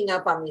bodying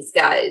up on these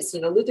guys,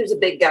 Luther's a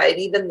big guy. And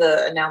even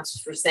the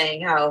announcers were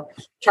saying how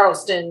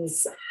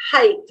Charleston's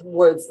height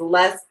was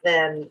less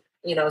than,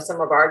 some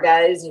of our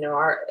guys,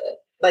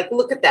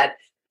 look at that.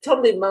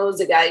 Totally mows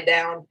a guy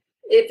down.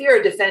 If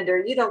you're a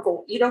defender, you don't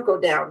go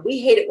down.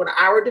 We hate it when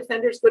our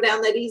defenders go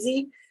down that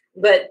easy.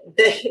 But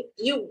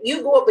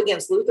you go up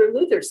against Luther.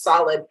 Luther's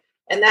solid,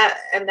 and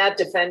that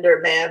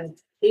defender, man,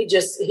 he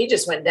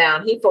just went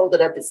down. He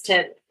folded up his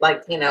tent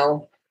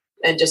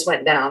and just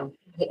went down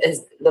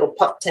his little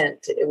pup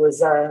tent. It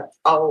was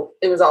all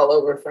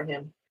over for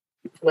him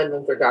when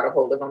Luther got a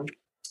hold of him.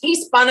 He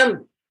spun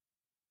him,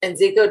 and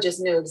Zico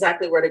just knew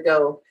exactly where to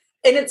go.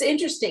 And it's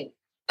interesting.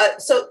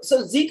 So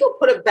Zico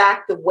put it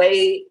back the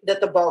way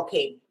that the ball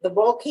came. The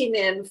ball came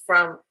in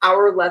from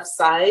our left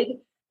side.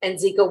 And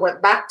Zico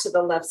went back to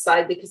the left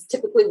side because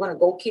typically when a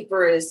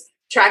goalkeeper is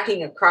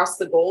tracking across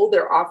the goal,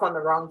 they're off on the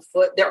wrong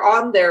foot. They're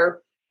on their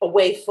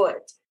away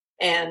foot.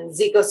 And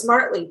Zico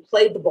smartly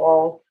played the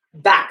ball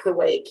back the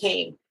way it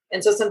came.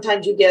 And so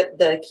sometimes you get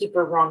the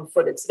keeper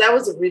wrong-footed. So that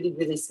was a really,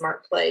 really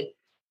smart play.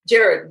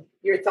 Jared,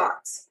 your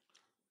thoughts?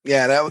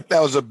 Yeah,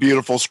 that was a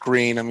beautiful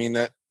screen. I mean,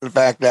 the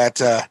fact that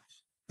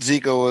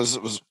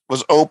Zico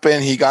was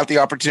open, he got the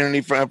opportunity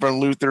from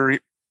Luther.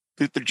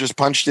 Luther just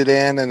punched it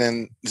in, and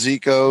then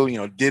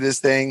Zico, did his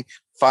thing,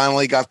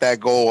 finally got that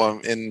goal.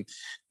 And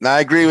I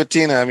agree with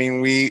Tina. I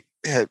mean, we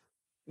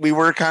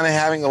were kind of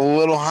having a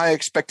little high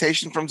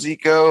expectation from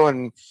Zico,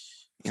 and,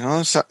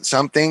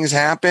 some things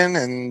happen,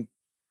 and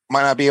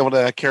might not be able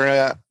to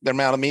carry them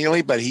out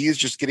immediately, but he is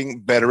just getting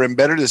better and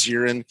better this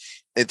year. And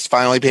it's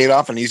finally paid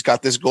off. And he's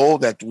got this goal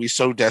that we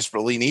so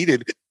desperately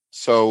needed.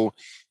 So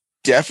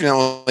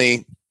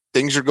definitely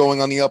things are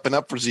going on the up and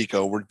up for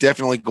Zico. We're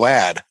definitely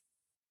glad.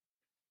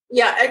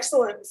 Yeah,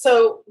 excellent.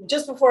 So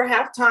just before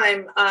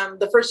halftime,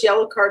 the first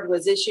yellow card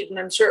was issued, and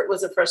I'm sure it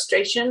was a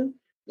frustration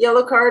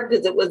yellow card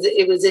because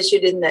it was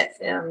issued in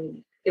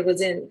it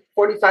was in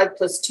 45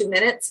 plus 2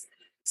 minutes.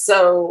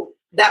 So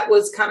that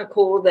was kind of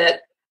cool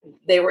that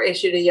they were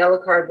issued a yellow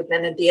card, but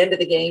then at the end of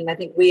the game, I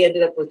think we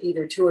ended up with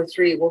either 2 or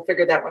 3. We'll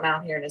figure that one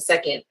out here in a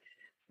second.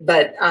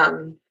 But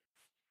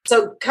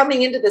so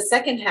coming into the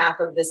second half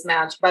of this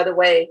match, by the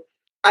way,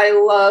 I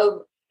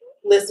love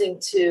listening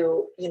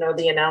to,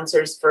 the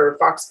announcers for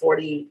Fox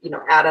 40,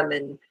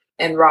 Adam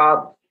and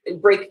Rob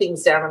break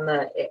things down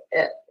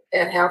at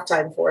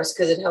halftime for us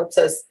because it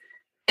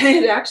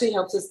actually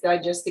helps us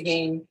digest the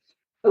game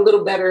a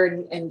little better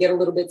and get a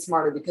little bit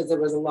smarter because there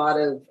was a lot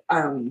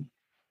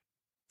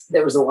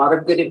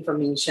of good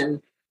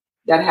information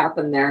that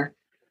happened there.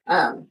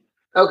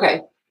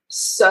 Okay.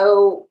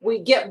 So we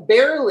get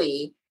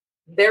barely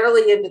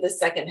into the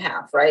second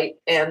half, right?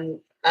 And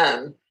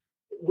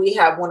we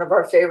have one of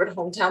our favorite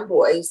hometown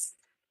boys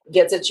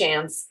gets a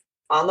chance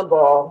on the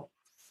ball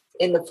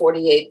in the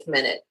 48th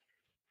minute.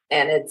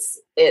 And it's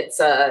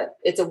a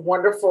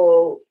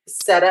wonderful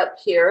setup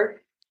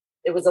here.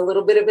 It was a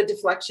little bit of a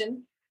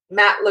deflection.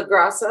 Matt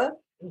LaGrassa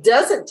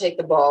doesn't take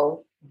the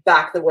ball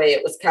back the way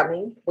it was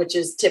coming, which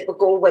is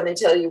typical when they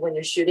tell you when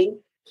you're shooting.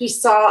 He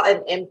saw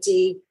an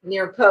empty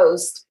near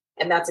post,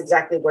 and that's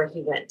exactly where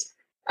he went.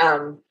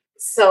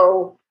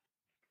 So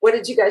what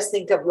did you guys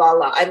think of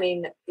Lala? I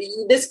mean,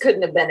 this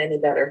couldn't have been any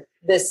better.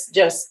 This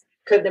just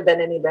couldn't have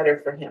been any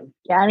better for him.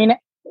 Yeah, I mean,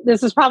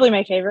 this is probably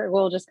my favorite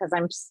goal just because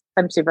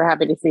I'm super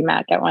happy to see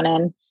Matt get one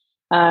in.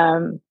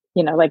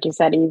 Like you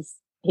said,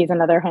 he's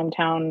another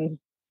hometown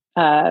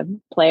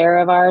player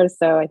of ours.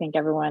 So I think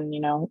everyone,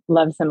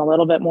 loves him a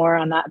little bit more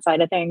on that side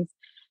of things.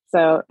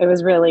 So it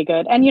was really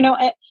good. And,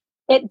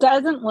 it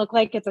doesn't look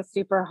like it's a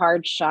super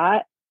hard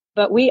shot,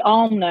 but we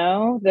all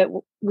know that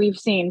we've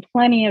seen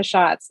plenty of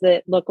shots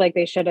that look like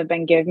they should have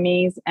been give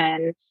me's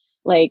and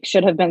like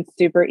should have been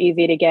super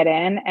easy to get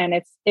in. And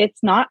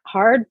it's not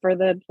hard for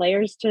the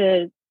players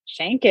to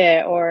shank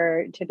it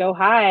or to go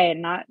high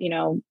and not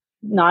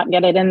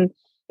get it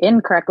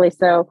in correctly.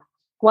 So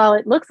while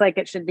it looks like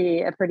it should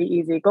be a pretty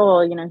easy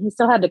goal, he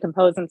still had to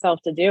compose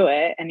himself to do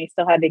it, and he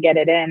still had to get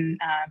it in,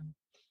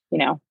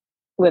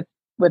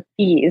 with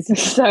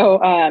ease. So,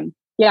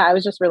 I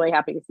was just really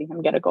happy to see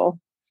him get a goal.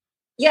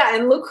 Yeah,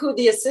 and look who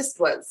the assist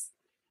was.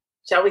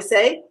 Shall we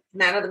say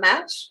man of the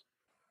match?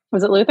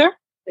 Was it Luther?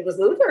 It was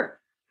Luther.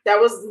 That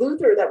was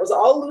Luther. That was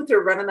all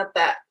Luther running up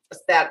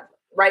that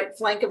right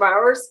flank of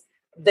ours.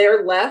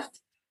 Their left,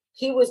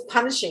 he was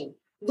punishing.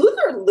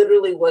 Luther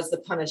literally was the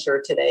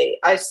punisher today.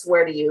 I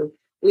swear to you.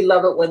 We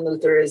love it when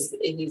Luther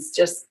he's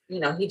just,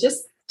 he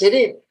just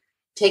didn't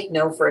take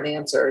no for an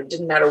answer. It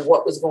didn't matter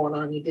what was going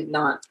on. He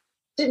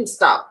didn't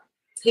stop.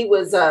 He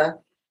was a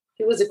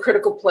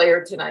critical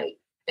player tonight.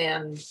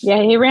 And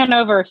yeah, he ran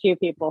over a few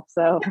people.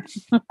 So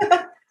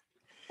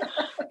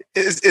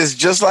it's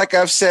just like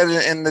I've said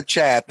in the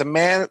chat. The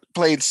man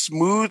played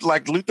smooth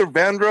like Luther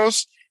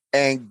Vandross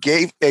and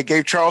gave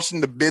Charleston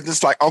the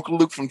business like Uncle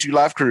Luke from 2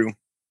 Live Crew.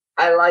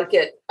 I like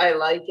it.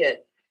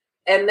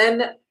 And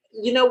then,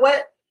 you know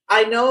what?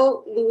 I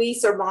know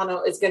Luis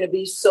Urbano is going to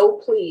be so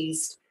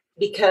pleased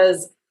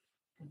because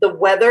the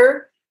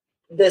weather,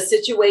 the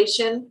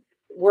situation,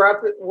 we're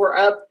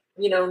up,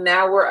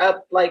 now we're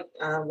up like,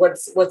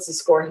 what's the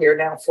score here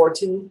now?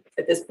 4-2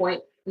 at this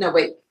point? No,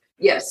 wait.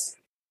 Yes.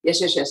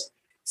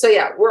 So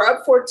yeah, we're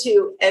up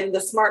 4-2 and the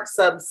smart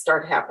subs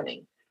start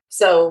happening.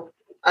 So,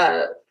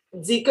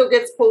 Zico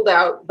gets pulled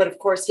out, but of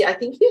course, I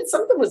think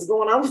something was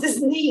going on with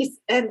his knees.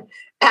 And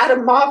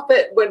Adam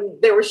Moffat, when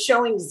they were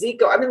showing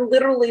Zico, I mean,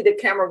 literally the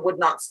camera would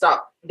not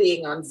stop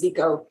being on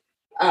Zico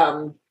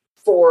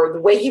for the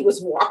way he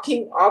was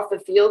walking off the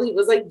field. He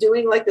was like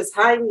doing like this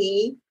high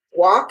knee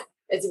walk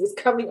as he was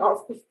coming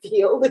off the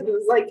field. And it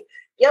was like,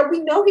 yeah, we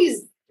know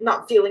he's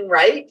not feeling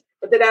right.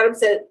 But then Adam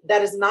said,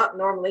 that is not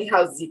normally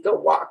how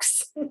Zico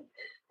walks.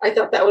 I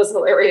thought that was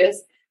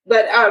hilarious.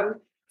 But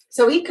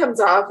so he comes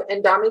off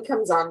and Dami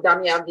comes on,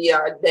 Dami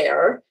Avdia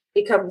there.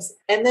 He comes,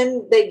 and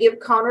then they give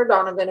Connor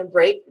Donovan a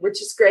break, which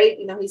is great.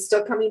 He's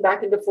still coming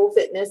back into full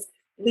fitness.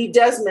 Lee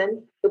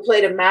Desmond, who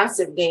played a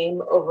massive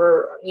game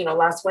over,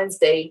 last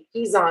Wednesday,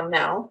 he's on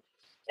now.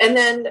 And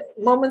then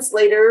moments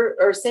later,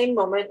 or same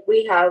moment,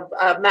 we have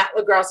Matt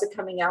LaGrassa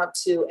coming out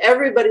to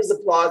everybody's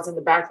applause in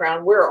the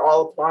background. We're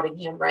all applauding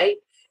him, right?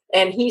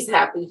 And he's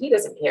happy. He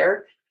doesn't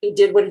care. He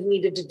did what he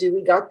needed to do.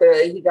 He got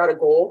a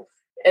goal.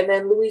 And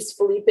then Luis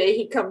Felipe,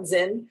 he comes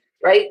in,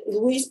 right?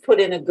 Luis put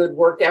in a good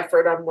work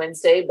effort on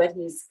Wednesday, but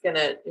he's going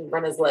to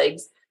run his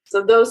legs.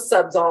 So those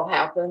subs all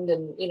happened.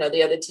 And,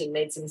 the other team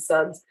made some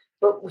subs.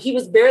 But he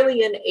was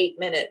barely in 8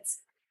 minutes.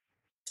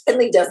 And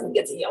Lee Desmond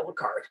gets a yellow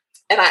card.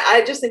 And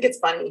I just think it's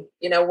funny,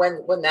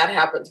 when that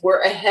happens.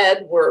 We're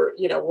ahead.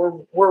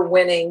 We're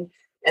winning.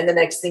 And the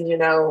next thing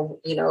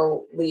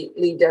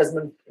Lee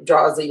Desmond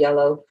draws a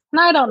yellow.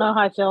 And I don't know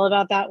how I feel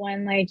about that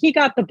one. Like, he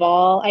got the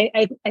ball.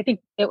 I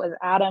think it was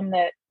Adam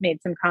that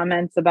made some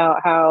comments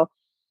about how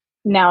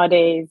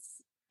nowadays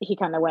he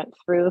kind of went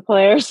through the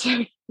players.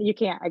 You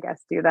can't, I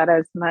guess, do that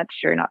as much.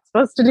 You're not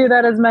supposed to do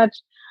that as much.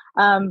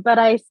 But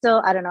I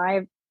don't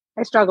know.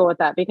 I struggle with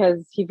that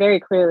because he very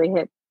clearly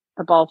hit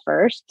the ball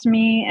first to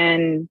me,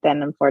 and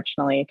then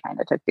unfortunately kind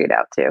of took dude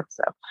out too.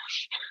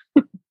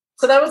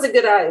 So that was a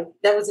good eye.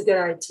 That was a good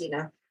eye,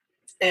 Tina.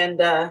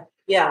 And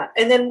yeah.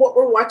 And then what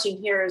we're watching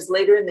here is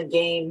later in the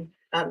game,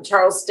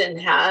 Charleston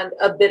had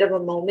a bit of a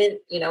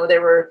moment.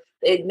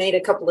 They'd made a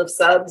couple of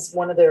subs.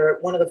 One of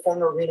the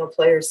former Reno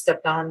players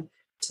stepped on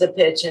to the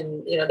pitch,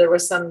 and there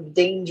was some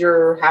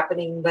danger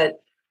happening,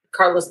 but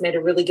Carlos made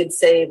a really good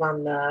save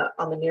on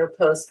the near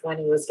post when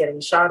he was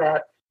getting shot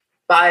at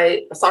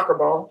by a soccer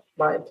ball,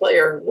 by a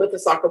player with a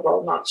soccer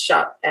ball, not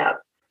shot at.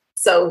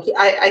 So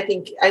I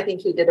think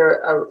he did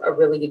a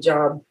really good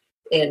job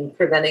in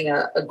preventing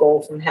a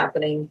goal from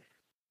happening.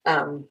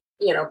 Carlos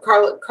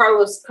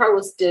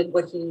did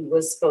what he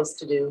was supposed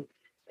to do.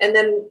 And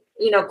then,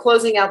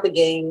 closing out the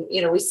game,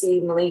 we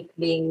see Malik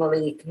being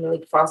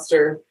Malik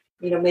Foster,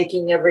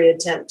 making every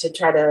attempt to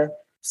try to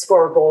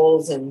score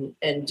goals and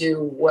do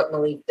what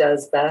Malik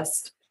does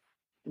best.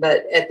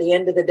 But at the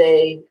end of the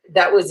day,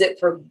 that was it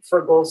for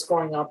goal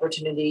scoring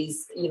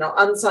opportunities.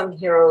 Unsung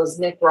heroes,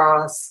 Nick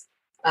Ross.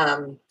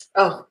 The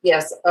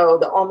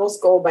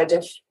almost goal by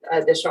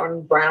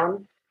Deshaun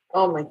Brown.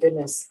 Oh my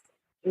goodness,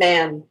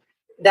 man.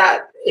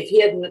 That if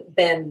he hadn't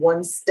been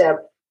one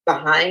step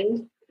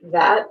behind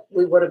that,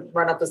 we would have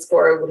run up a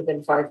score. It would have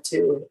been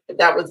 5-2.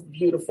 That was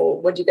beautiful.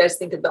 What do you guys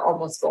think of the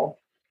almost goal?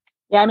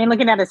 Yeah, I mean,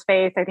 looking at his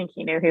face, I think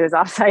he knew he was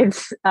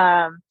offsides.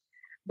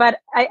 But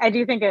I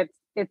do think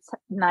it's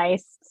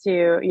nice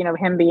to,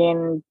 him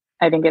being,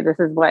 I think this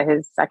is what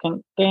his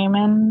second game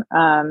in.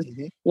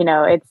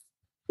 It's,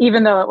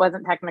 even though it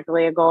wasn't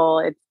technically a goal,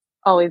 it's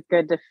always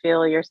good to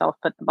feel yourself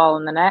put the ball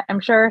in the net, I'm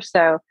sure.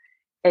 So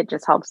it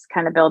just helps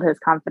kind of build his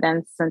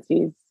confidence since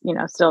he's,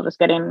 still just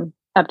getting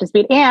up to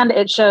speed. And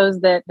it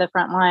shows that the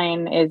front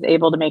line is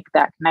able to make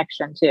that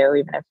connection too,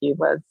 even if he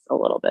was a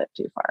little bit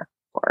too far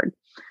forward.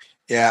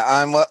 Yeah,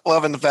 I'm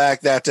loving the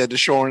fact that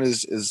Deshaun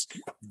is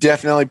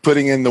definitely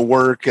putting in the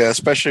work,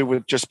 especially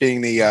with just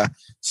being the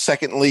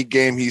second league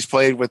game he's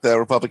played with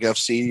Republic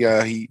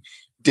FC. He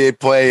did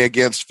play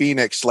against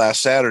Phoenix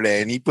last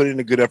Saturday, and he put in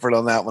a good effort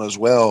on that one as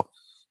well.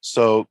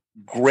 So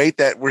great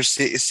that we're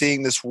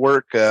seeing this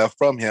work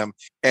from him.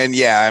 And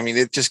yeah, I mean,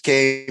 it just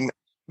came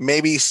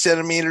maybe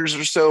centimeters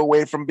or so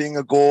away from being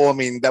a goal. I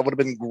mean, that would have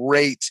been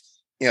great,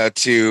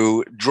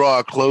 to draw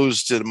a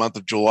close to the month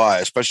of July,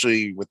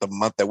 especially with the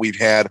month that we've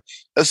had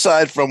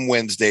aside from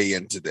Wednesday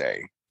and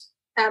today.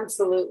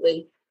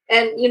 Absolutely.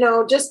 And,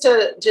 just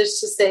to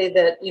say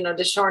that,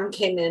 Deshaun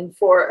came in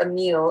for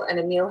Emil, and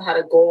Emil had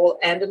a goal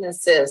and an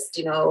assist.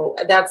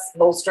 That's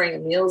bolstering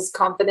Emil's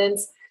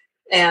confidence.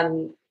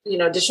 And,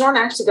 Deshaun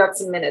actually got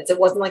some minutes. It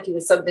wasn't like he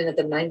was subbed in at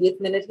the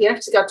 90th minute. He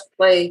actually got to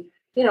play,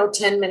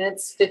 10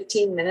 minutes,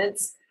 15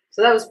 minutes.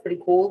 So that was pretty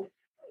cool.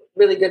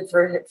 Really good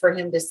for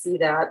him to see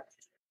that.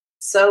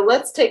 So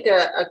let's take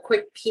a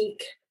quick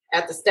peek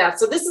at the stats.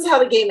 So this is how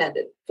the game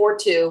ended,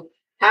 4-2,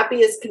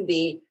 happy as can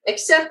be,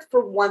 except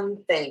for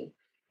one thing.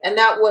 And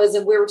that was,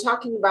 and we were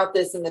talking about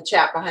this in the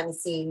chat behind the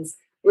scenes,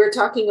 we were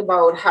talking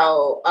about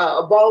how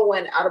a ball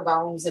went out of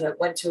bounds and it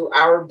went to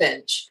our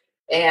bench.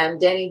 And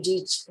Danny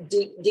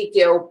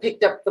Dicchio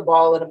picked up the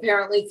ball and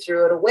apparently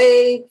threw it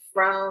away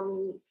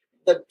from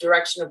the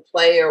direction of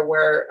play, or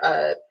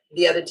where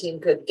the other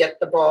team could get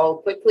the ball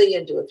quickly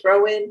and do a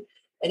throw in.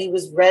 And he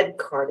was red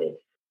carded.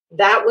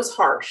 That was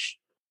harsh.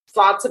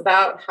 Thoughts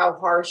about how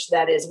harsh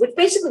that is, which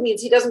basically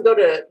means he doesn't go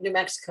to New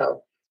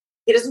Mexico.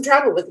 He doesn't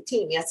travel with the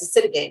team. He has to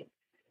sit a game.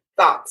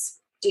 Thoughts?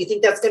 Do you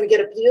think that's going to get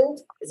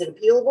appealed? Is it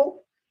appealable?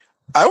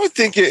 I would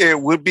think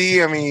it would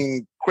be. I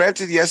mean,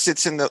 granted, yes,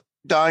 it's in the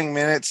dying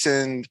minutes,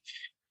 and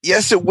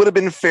yes, it would have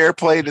been fair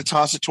play to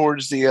toss it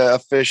towards the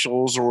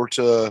officials or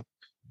to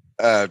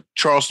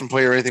Charleston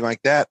play or anything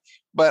like that.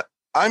 But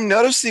I'm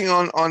noticing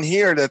on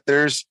here that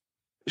there's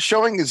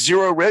showing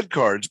 0 red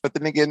cards. But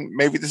then again,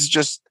 maybe this is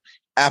just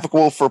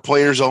applicable for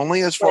players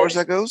only as far as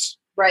that goes.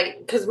 Right,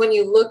 because when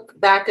you look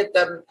back at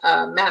the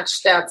match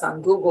stats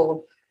on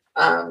Google,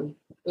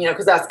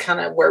 because that's kind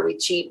of where we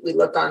cheat. We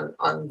look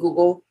on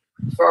Google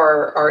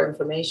for our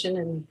information,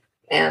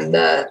 and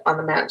on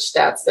the match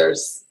stats,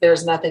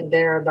 there's nothing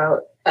there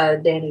about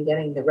Danny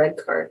getting the red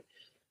card,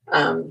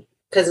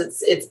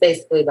 because it's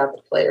basically about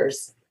the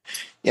players.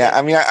 Yeah,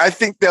 I mean, I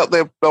think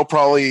they'll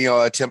probably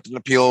attempt an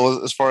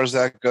appeal as far as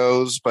that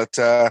goes, but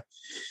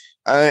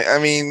I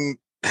mean,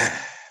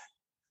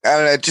 I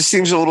don't know, it just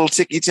seems a little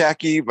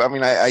ticky-tacky. I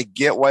mean, I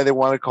get why they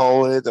want to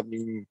call it. I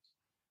mean,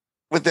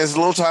 with as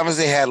little time as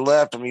they had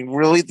left, I mean,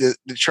 really, did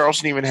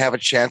Charleston even have a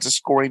chance of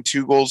scoring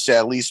 2 goals to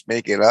at least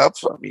make it up?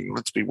 I mean,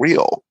 let's be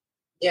real.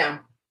 Yeah.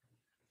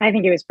 I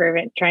think he was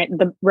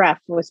the ref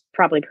was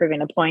probably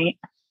proving a point.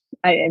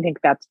 I think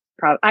that's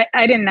probably,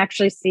 I didn't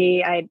actually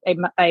see, I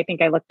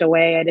think I looked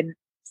away. I didn't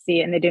see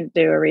it, and they didn't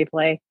do a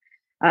replay.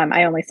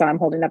 I only saw him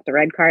holding up the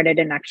red card. I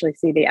didn't actually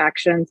see the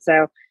action,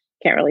 so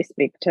can't really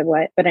speak to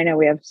what. But I know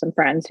we have some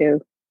friends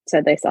who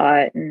said they saw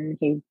it, and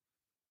he,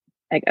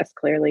 I guess,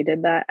 clearly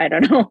did that. I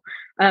don't know.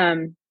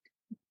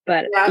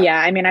 But yeah,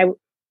 I mean,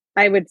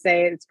 I would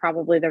say it's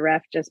probably the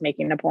ref just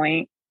making a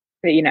point,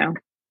 but, you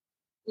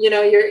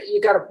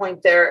got a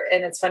point there.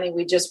 And it's funny,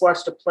 we just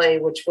watched a play,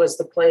 which was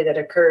the play that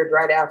occurred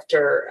right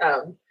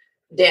after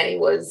Danny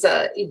was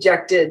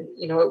ejected.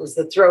 It was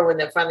the throw-in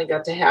that finally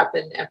got to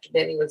happen after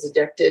Danny was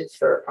ejected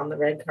on the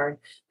red card.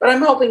 But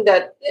I'm hoping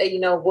that,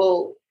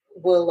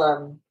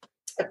 we'll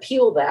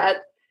appeal that.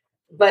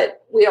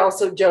 But we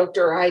also joked,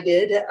 or I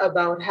did,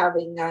 about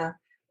having,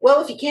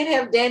 if you can't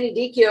have Danny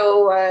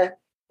Dichio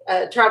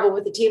travel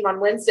with the team on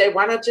Wednesday,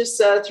 why not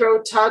just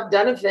throw Todd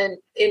Donovan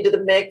into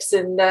the mix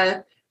and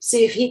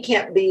see if he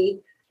can't be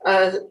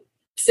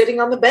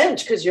sitting on the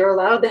bench, because you're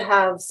allowed to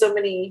have so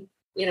many,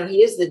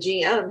 he is the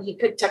GM. He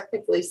could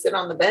technically sit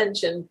on the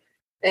bench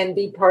and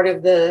be part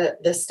of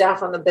the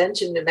staff on the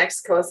bench in New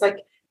Mexico. It's like,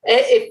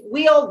 if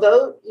we all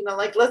vote,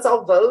 let's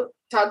all vote.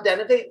 Todd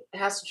Donovan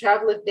has to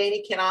travel if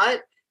Danny cannot.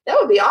 That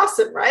would be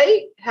awesome,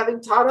 right?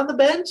 Having Todd on the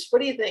bench.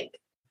 What do you think?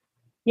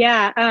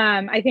 Yeah,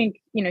 I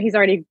think, he's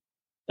already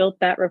built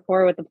that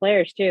rapport with the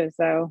players too.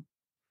 So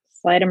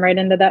slide him right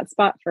into that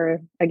spot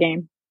for a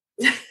game.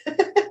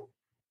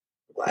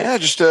 Yeah,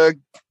 just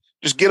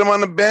get him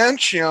on the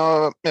bench.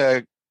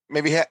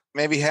 Maybe have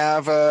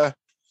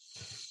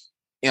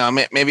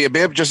maybe a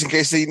bib just in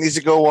case he needs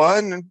to go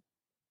on.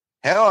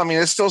 Hell, I mean,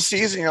 it's still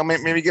season.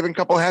 Maybe give him a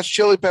couple of Hatch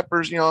chili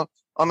peppers.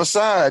 On the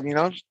side.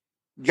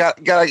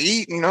 Gotta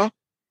eat.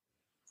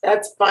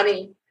 That's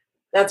funny.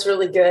 That's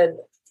really good.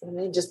 Let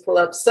me just pull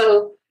up.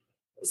 So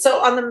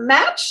on the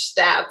match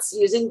stats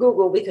using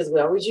Google, because we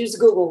always use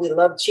Google, we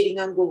love cheating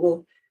on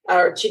Google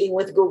or cheating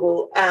with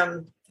Google.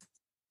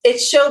 It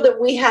showed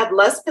that we had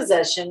less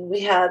possession,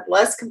 we had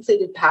less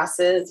completed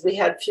passes, we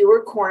had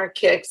fewer corner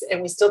kicks,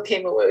 and we still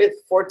came away with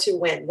 4-2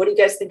 win. What do you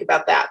guys think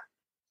about that?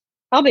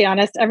 I'll be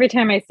honest. Every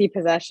time I see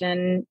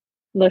possession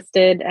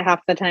listed,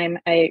 half the time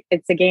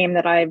it's a game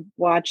that I've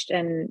watched,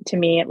 and to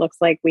me, it looks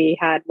like we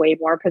had way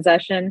more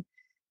possession.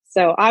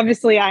 So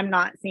obviously, I'm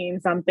not seeing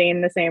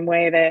something the same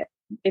way that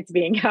it's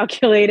being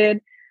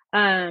calculated.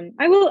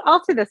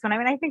 I'll say this one. I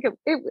mean, I think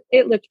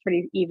it looked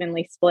pretty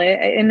evenly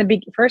split in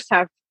the first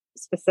half.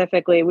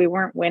 Specifically, we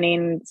weren't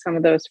winning some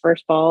of those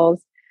first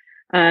balls,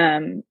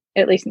 at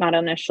least not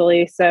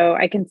initially. So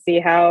I can see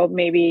how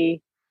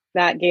maybe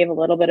that gave a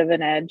little bit of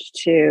an edge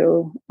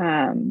to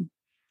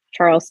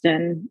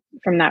Charleston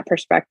from that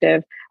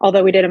perspective.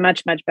 Although we did a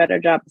much, much better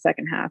job the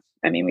second half.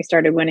 I mean, we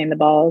started winning the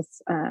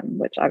balls,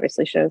 which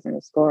obviously shows in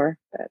the score.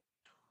 But.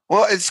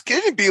 Well, it's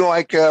going to be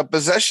like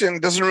possession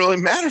doesn't really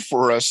matter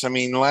for us. I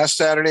mean, last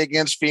Saturday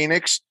against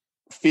Phoenix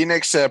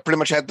pretty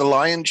much had the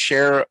lion's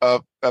share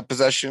of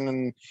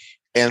possession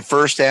in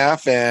first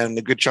half and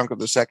a good chunk of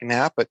the second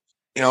half. But,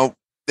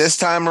 this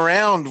time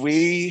around,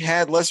 we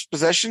had less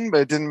possession,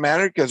 but it didn't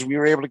matter because we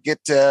were able to get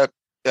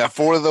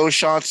 4 of those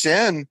shots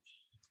in,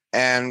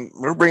 and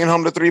we're bringing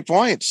home the 3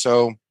 points.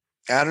 So,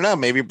 I don't know.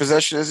 Maybe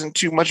possession isn't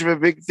too much of a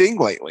big thing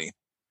lately.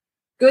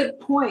 Good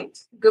point.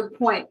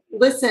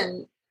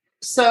 Listen,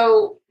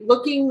 so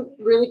looking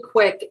really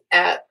quick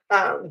at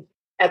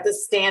the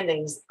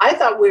standings, I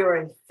thought we were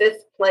in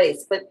 5th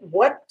place, but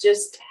what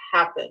just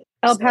happened?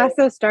 El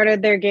Paso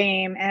started their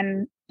game,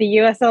 and the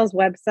USL's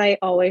website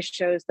always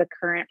shows the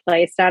current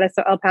play status.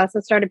 So El Paso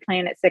started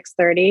playing at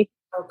 6:30.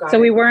 So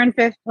we were in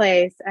 5th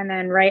place, and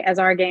then right as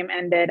our game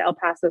ended, El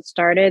Paso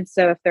started.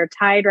 So if they're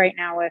tied right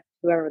now with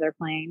whoever they're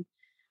playing,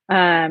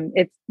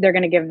 they're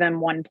going to give them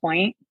 1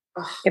 point.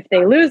 If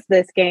they lose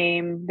this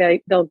game,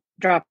 they'll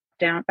drop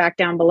back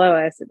down below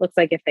us. It looks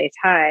like if they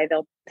tie,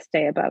 they'll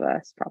stay above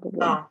us probably.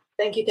 Oh,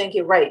 thank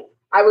you. Right.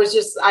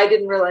 I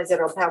didn't realize that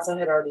El Paso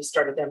had already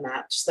started their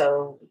match.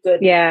 So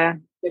good. Yeah.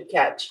 Good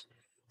catch.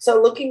 So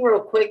looking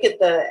real quick at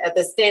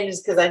the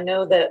standings, because I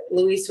know that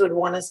Luis would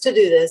want us to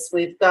do this.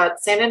 We've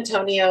got San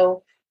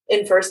Antonio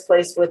in first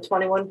place with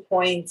 21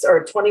 points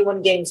or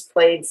 21 games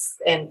played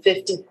and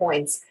 50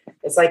 points.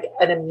 It's like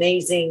an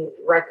amazing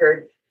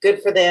record.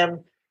 Good for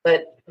them,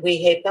 but we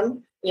hate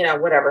them,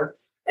 whatever.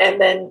 And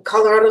then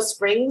Colorado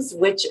Springs,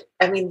 which,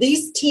 I mean,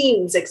 these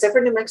teams, except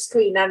for New Mexico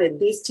United,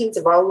 these teams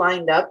have all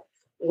lined up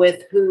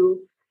with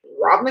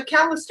Rob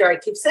McAllister. I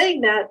keep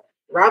saying that.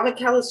 Rob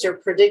McAllister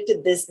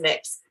predicted this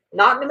mix.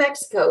 Not New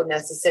Mexico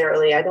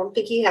necessarily. I don't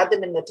think he had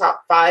them in the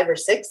top 5 or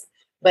 6,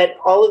 but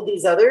all of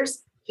these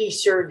others, he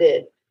sure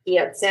did. He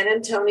had San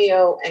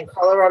Antonio and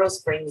Colorado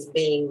Springs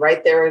being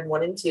right there in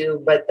 1 and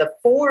 2, but the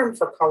form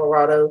for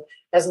Colorado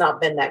has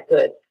not been that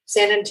good.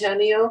 San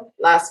Antonio,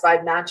 last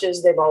 5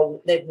 matches, they've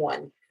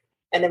won.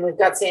 And then we've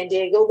got San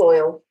Diego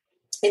Loyal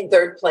in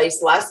 3rd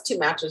place. Last 2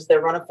 matches, their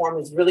run of form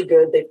is really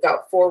good. They've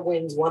got 4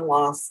 wins, 1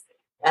 loss,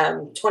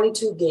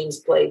 22 games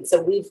played.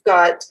 So we've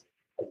got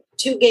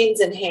 2 games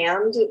in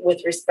hand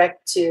with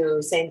respect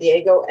to San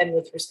Diego, and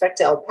with respect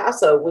to El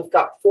Paso, we've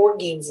got 4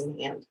 games in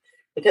hand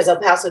because El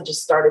Paso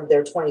just started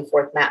their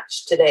 24th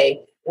match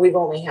today. We've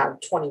only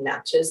had 20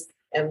 matches.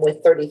 and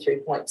with 33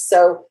 points.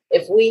 So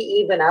if we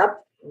even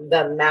up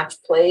the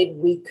match played,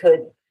 we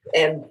could,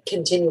 and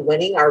continue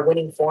winning our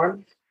winning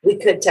form, we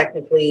could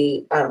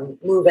technically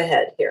move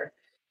ahead here.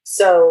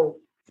 So,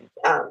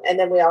 and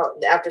then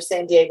after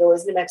San Diego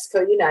is New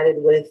Mexico United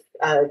with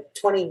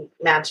 20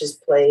 matches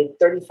played,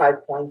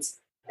 35 points,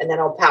 and then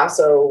El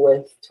Paso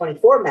with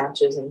 24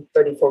 matches and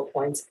 34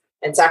 points,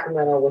 and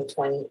Sacramento with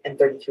 20 and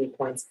 33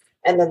 points.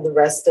 And then the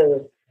rest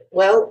of,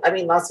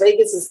 Las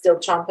Vegas is still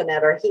chomping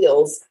at our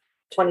heels,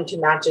 22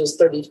 matches,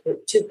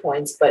 32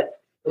 points,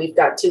 but we've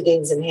got 2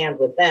 games in hand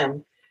with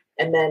them.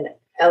 And then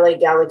LA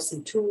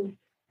Galaxy 2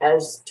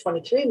 has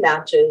 23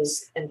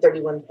 matches and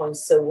 31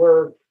 points. So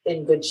we're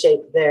in good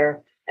shape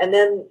there. And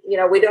then,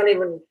 we don't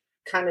even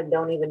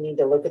need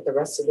to look at the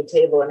rest of the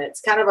table. And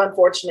it's kind of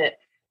unfortunate.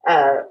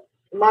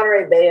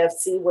 Monterey Bay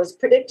FC was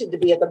predicted to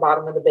be at the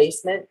bottom of the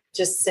basement,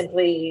 just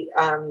simply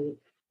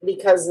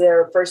because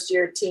they're a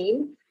first-year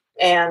team.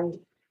 And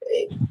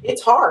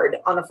it's hard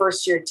on a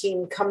first-year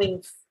team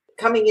coming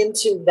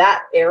into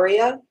that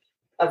area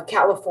of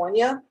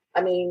California.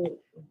 I mean,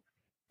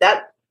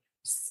 that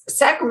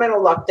Sacramento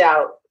lucked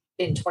out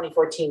in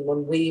 2014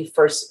 when we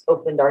first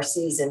opened our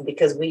season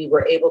because we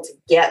were able to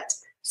get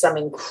some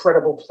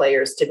incredible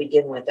players to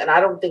begin with. And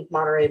I don't think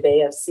Monterey Bay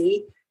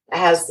FC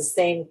has the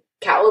same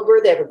caliber.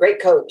 They have a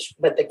great coach,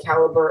 but the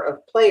caliber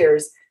of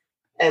players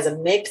as a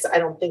mix, I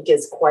don't think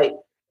is quite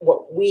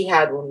what we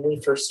had when we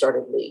first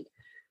started league.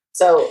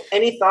 So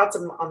any thoughts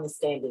on the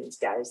standings,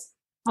 guys?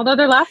 Although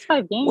their last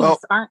 5 games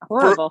aren't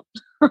horrible.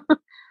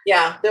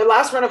 Yeah, their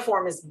last run of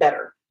form is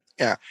better.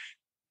 Yeah.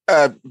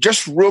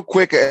 Just real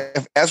quick,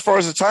 as far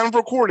as the time of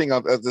recording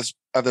of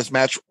this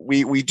match,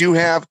 we do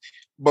have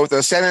both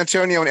San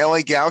Antonio and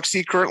LA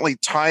Galaxy currently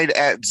tied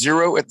at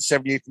 0 at the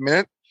 78th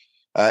minute.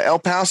 El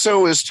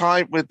Paso is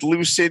tied with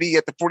Lou City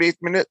at the 48th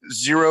minute,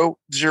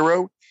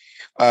 0-0.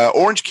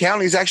 Orange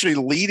County is actually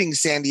leading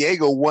San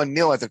Diego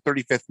 1-0 at the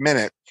 35th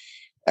minute.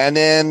 And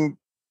then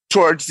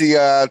towards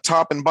the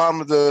top and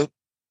bottom of the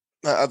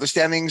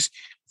standings,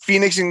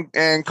 Phoenix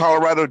and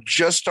Colorado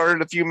just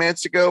started a few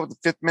minutes ago at the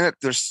 5th minute.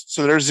 They're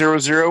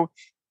 0-0.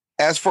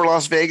 As for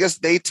Las Vegas,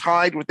 they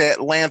tied with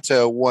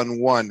Atlanta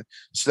 1-1.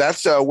 So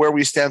that's where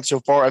we stand so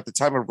far at the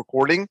time of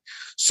recording.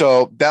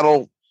 So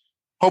that'll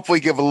hopefully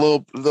give a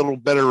little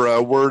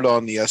better word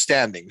on the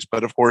standings.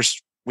 But of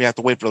course, we have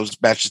to wait for those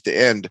matches to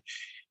end.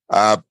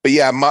 But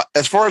yeah,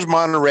 as far as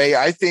Monterey,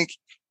 I think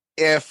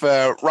if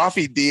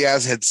Rafi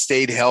Diaz had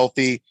stayed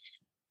healthy,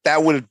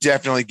 that would have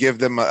definitely give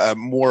them a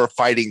more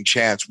fighting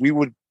chance. We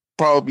would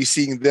probably be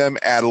seeing them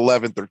at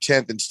 11th or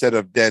 10th instead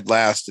of dead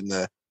last in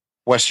the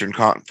Western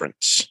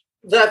Conference.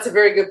 That's a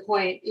very good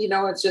point.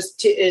 It's just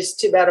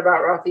too bad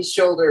about Rafi's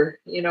shoulder.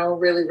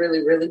 Really,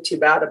 really, really too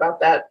bad about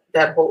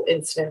that whole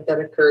incident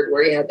that occurred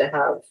where he had to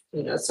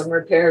have some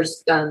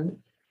repairs done.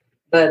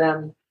 But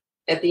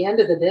at the end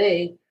of the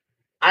day,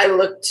 I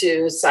look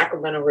to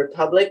Sacramento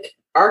Republic.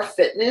 Our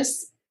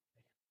fitness.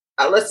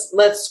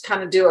 Let's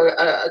kind of do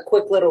a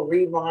quick little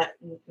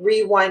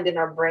rewind in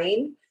our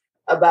brain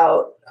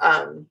about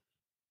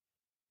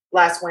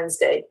last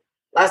Wednesday.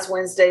 Last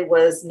Wednesday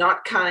was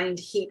not kind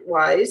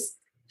heat-wise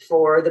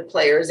for the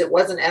players. It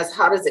wasn't as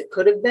hot as it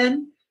could have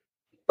been,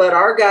 but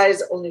our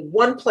guys, only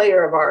one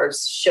player of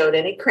ours showed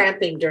any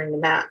cramping during the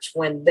match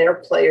when their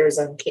players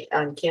on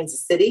Kansas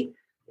City,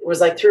 it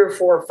was like 3 or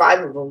 4 or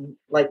 5 of them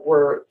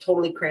were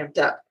totally cramped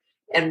up.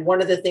 And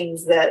one of the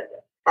things that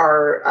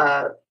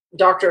our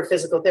doctor of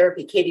physical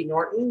therapy, Katie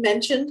Norton,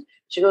 mentioned,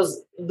 she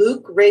goes,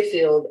 Luke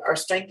Rayfield, our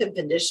strength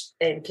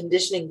and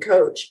conditioning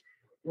coach,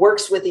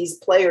 works with these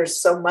players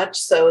so much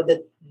so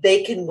that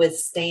they can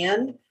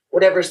withstand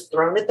whatever's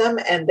thrown at them,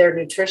 and their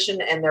nutrition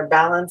and their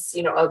balance,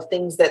 of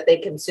things that they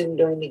consume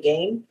during the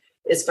game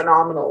is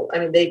phenomenal. I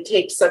mean, they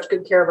take such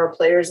good care of our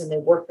players and they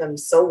work them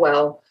so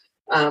well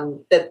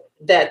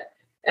that,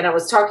 and I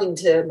was talking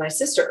to my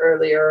sister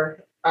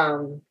earlier,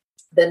 the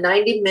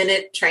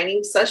 90-minute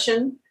training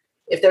session,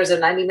 if there's a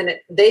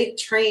 90-minute, they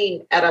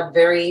train at a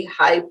very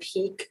high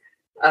peak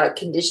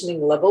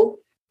conditioning level.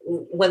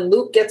 When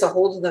Luke gets a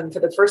hold of them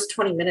for the first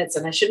 20 minutes,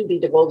 and I shouldn't be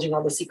divulging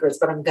all the secrets,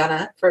 but I'm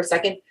gonna for a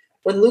second.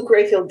 When Luke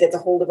Rayfield gets a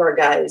hold of our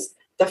guys,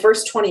 the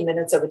first 20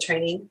 minutes of a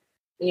training,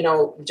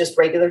 just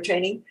regular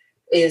training,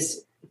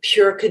 is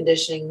pure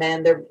conditioning,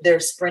 man. They're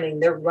sprinting,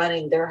 they're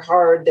running, they're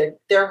hard,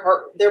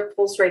 their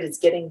pulse rate is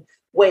getting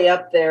way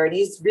up there, and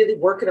he's really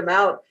working them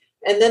out.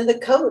 And then the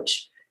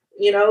coach,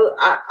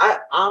 I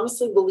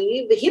honestly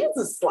believe that he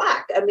doesn't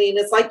slack. I mean,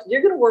 it's like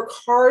you're going to work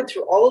hard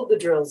through all of the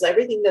drills,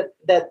 everything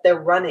that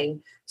they're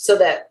running, so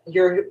that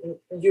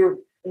you're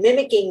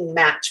mimicking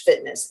match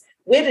fitness.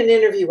 We had an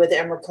interview with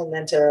Emer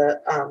Clementa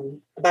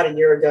about a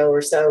year ago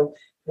or so,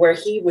 where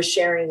he was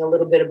sharing a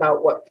little bit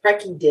about what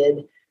Preki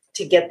did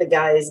to get the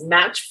guys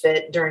match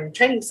fit during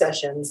training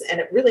sessions, and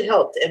it really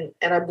helped.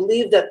 And I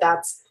believe that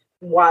that's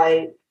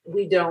why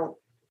we don't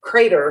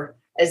crater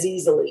as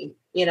easily,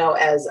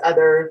 as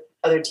other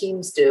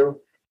teams do,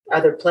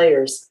 other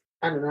players.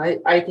 I don't know.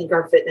 I think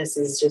our fitness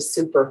is just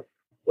super.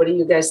 What do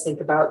you guys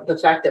think about the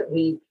fact that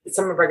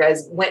some of our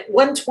guys went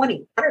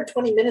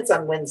 120 minutes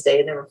on Wednesday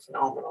and they were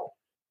phenomenal?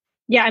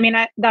 Yeah, I mean,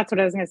 that's what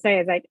I was going to say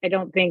is I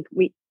don't think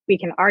we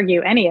can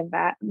argue any of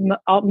that.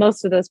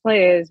 Most of those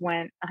players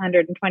went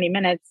 120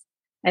 minutes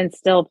and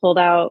still pulled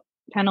out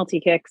penalty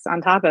kicks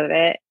on top of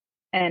it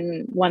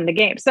and won the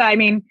game. So, I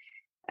mean,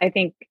 I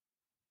think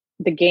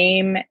the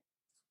game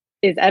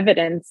is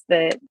evidence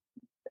that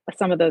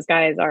some of those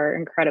guys are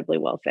incredibly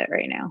well fit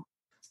right now.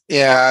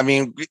 Yeah, I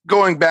mean,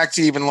 going back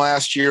to even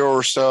last year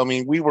or so, I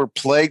mean, we were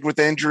plagued with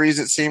injuries,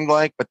 it seemed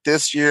like, but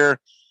this year,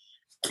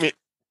 I mean,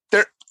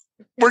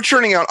 we're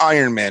churning out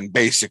Iron Men,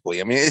 basically.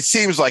 I mean, it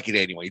seems like it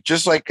anyway.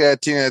 Just like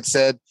Tina had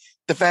said,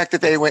 the fact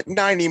that they went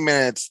 90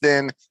 minutes,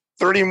 then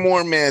 30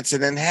 more minutes,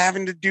 and then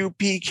having to do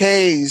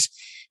PKs,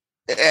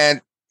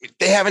 and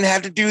they haven't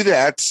had to do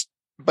that,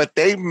 but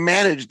they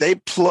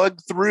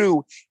plugged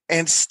through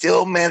and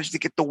still managed to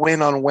get the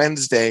win on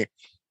Wednesday.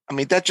 I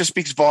mean, that just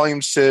speaks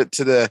volumes to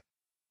the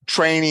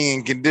training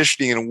and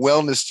conditioning and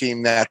wellness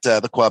team that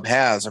the club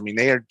has. I mean,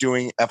 they are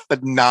doing a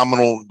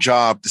phenomenal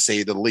job, to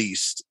say the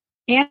least.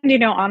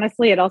 And,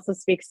 honestly, it also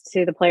speaks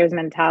to the players'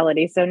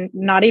 mentality. So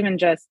not even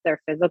just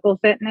their physical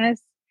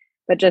fitness,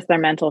 but just their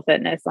mental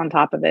fitness on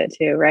top of it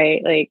too,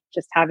 right? Like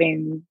just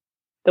having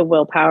the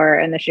willpower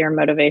and the sheer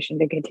motivation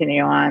to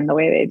continue on the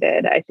way they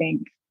did. I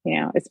think,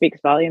 it speaks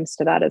volumes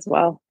to that as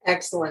well.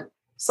 Excellent.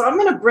 So I'm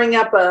going to bring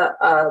up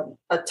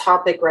a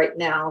topic right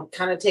now,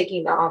 kind of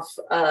taking off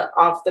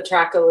the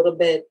track a little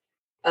bit,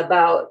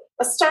 about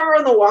a star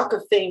on the Walk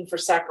of Fame for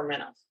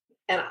Sacramento.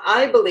 And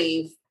I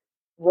believe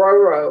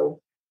Roro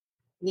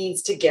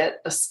needs to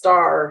get a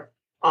star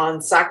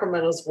on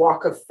Sacramento's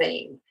Walk of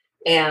Fame.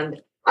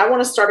 And I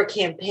want to start a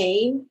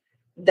campaign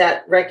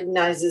that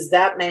recognizes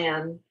that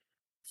man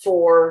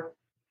for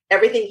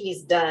everything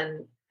he's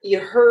done. You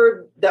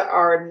heard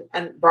our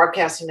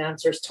broadcast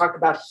announcers talk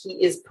about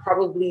he is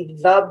probably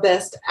the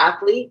best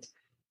athlete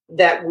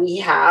that we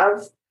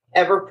have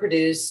ever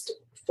produced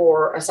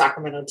for a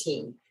Sacramento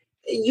team.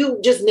 You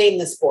just name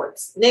the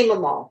sports, name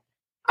them all.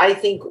 I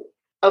think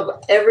of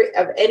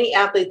any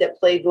athlete that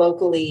played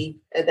locally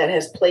that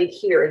has played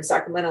here in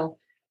Sacramento,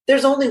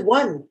 there's only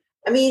one.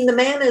 I mean, the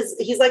man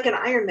he's like an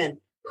Iron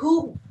Man.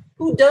 Who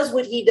does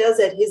what he does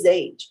at his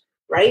age,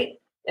 right?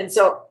 And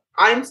so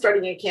I'm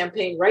starting a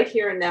campaign right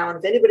here and now. And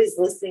if anybody's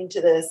listening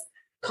to this,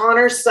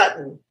 Connor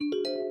Sutton.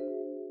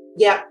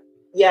 Yeah,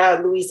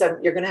 Louisa,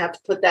 you're going to have to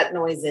put that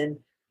noise in.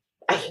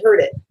 I heard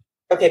it.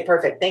 Okay,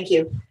 perfect. Thank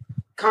you.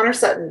 Connor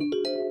Sutton,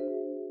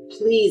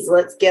 please,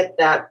 let's get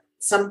that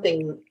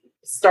something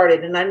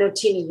started. And I know,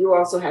 Tina, you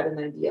also had an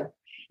idea.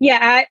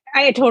 Yeah,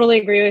 I totally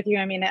agree with you.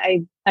 I mean,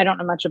 I don't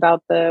know much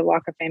about the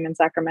Walk of Fame in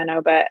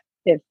Sacramento, but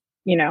if,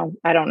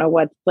 I don't know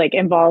what's like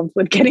involved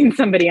with getting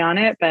somebody on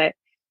it, but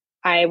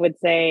I would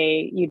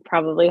say you'd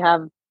probably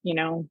have,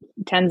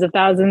 tens of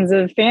thousands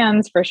of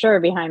fans for sure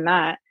behind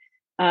that.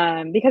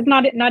 Because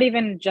not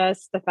even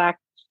just the fact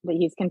that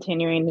he's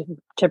continuing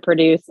to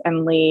produce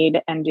and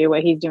lead and do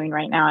what he's doing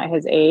right now at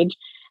his age,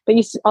 but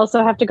you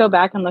also have to go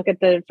back and look at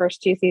the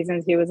first 2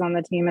 seasons he was on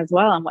the team as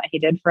well and what he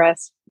did for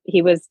us.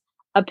 He was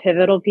a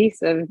pivotal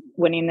piece of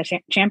winning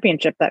the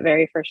championship that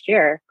very first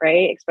year,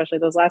 right? Especially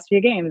those last few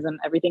games and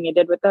everything he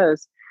did with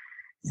those.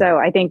 So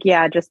I think,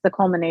 just the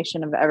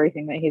culmination of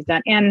everything that he's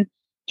done and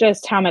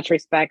just how much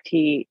respect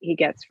he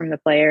gets from the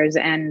players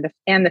and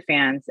the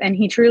fans. And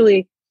he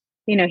truly,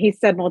 he's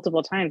said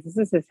multiple times,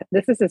 this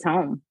is his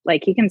home.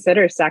 Like he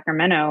considers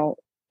Sacramento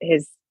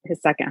his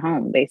second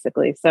home,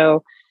 basically.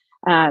 So,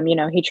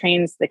 he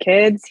trains the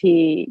kids.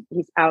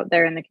 He's out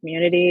there in the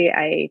community.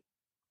 I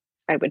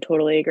would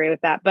totally agree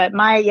with that. But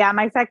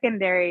my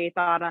secondary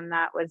thought on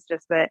that was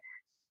just that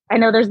I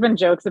know there's been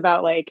jokes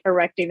about like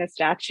erecting a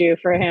statue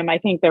for him. I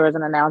think there was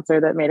an announcer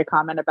that made a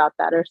comment about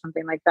that or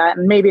something like that.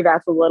 And maybe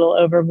that's a little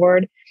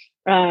overboard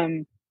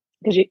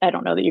because I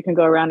don't know that you can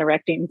go around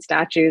erecting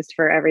statues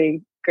for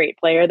every great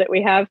player that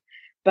we have.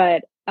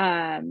 But,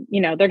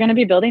 they're going to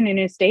be building a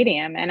new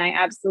stadium. And I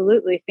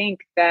absolutely think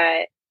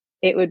that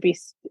it would be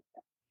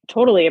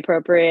totally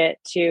appropriate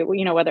to,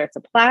 whether it's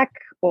a plaque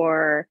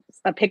or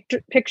a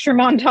picture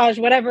montage,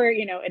 whatever,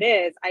 it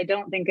is. I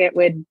don't think it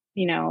would,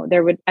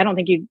 I don't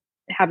think you'd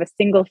have a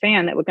single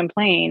fan that would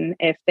complain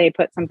if they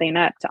put something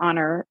up to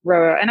honor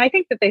Roro. And I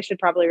think that they should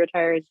probably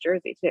retire his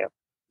jersey too.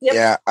 Yep.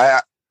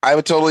 Yeah, I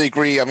would totally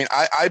agree. I mean,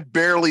 I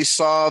barely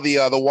saw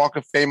the Walk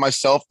of Fame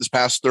myself this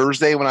past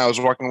Thursday when I was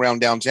walking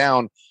around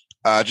downtown,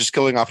 just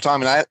killing off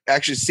time. And I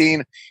actually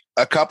seen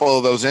a couple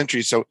of those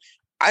entries. So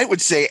I would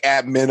say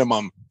at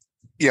minimum,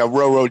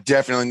 Roro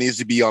definitely needs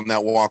to be on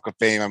that Walk of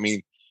Fame. I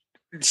mean,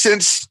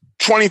 since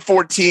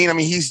 2014, I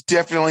mean, he's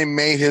definitely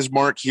made his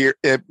mark here,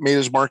 made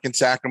his mark in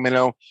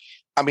Sacramento.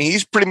 I mean,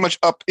 he's pretty much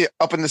up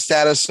in the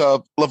status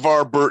of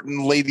LeVar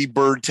Burton, Lady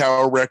Bird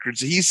Tower Records.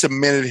 He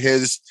cemented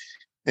his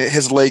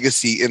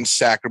legacy in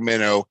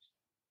Sacramento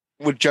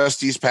with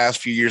just these past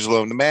few years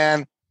alone. The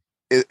man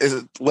is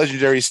a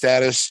legendary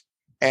status.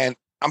 And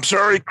I'm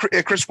sorry,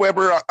 Chris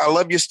Webber, I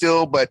love you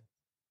still, but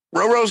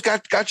Roro's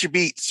got you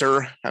beat,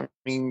 sir. I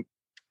mean,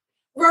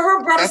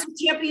 Roro brought us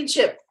a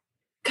championship.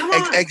 Come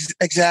on.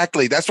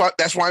 Exactly. That's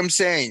why I'm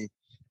saying.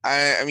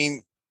 I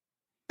mean,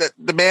 that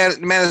the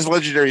man has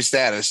legendary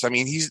status. I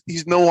mean,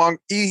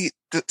 he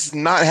does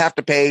not have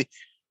to pay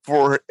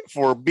for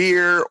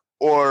beer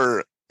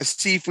or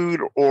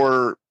seafood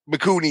or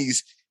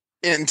bikinis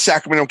in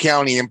Sacramento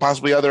County and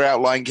possibly other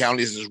outlying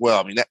counties as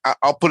well. I mean,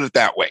 I'll put it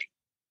that way.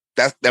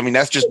 That's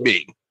just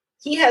me.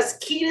 He has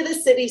key to the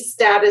city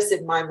status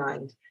in my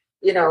mind.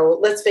 You know,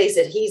 let's face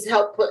it, he's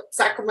helped put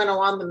Sacramento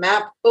on the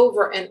map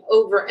over and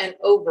over and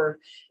over.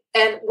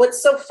 And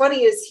what's so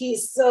funny is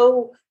he's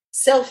so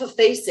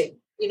self-effacing,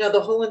 you know,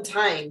 the whole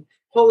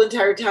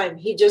entire time.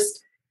 He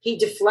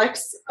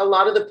deflects a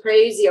lot of the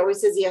praise. He always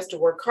says he has to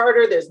work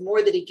harder. There's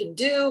more that he can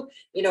do.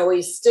 You know,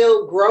 he's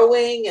still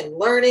growing and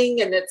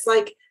learning. And it's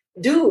like,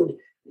 dude,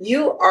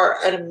 you are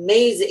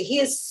he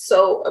is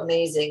so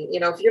amazing. You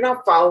know, if you're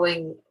not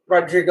following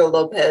Rodrigo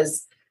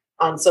Lopez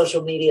on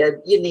social media,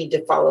 you need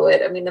to follow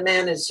it. I mean, the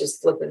man is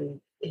just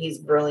flipping. He's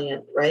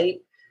brilliant, right?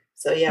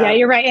 So yeah,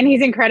 you're right. And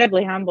he's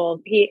incredibly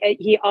humble.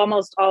 He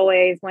almost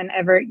always,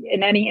 whenever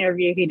in any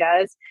interview he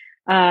does,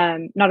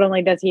 not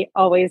only does he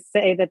always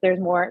say that there's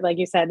more, like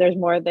you said, there's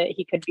more that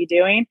he could be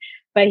doing,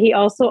 but he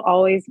also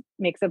always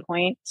makes a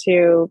point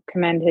to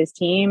commend his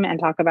team and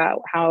talk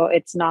about how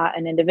it's not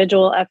an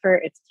individual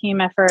effort, it's a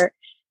team effort,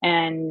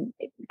 and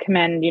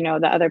commend, you know,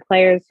 the other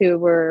players who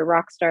were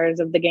rock stars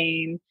of the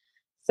game.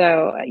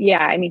 So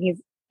yeah, I mean,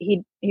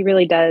 he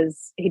really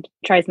does. He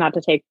tries not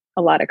to take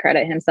a lot of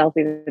credit himself,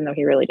 even though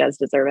he really does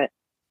deserve it.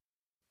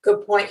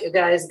 Good point, you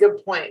guys.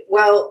 Good point.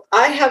 Well,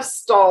 I have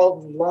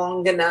stalled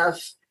long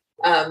enough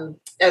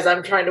as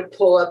I'm trying to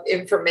pull up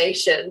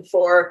information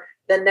for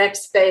the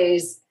next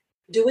phase.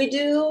 Do we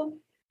do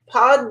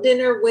pod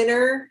dinner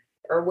winner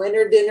or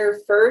winner dinner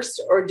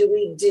first, or do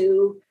we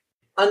do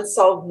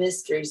unsolved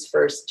mysteries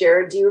first?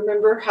 Jared, do you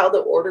remember how the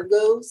order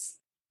goes?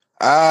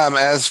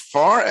 As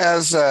far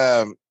as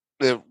the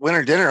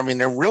winner dinner, I mean,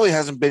 there really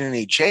hasn't been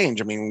any change.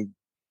 I mean,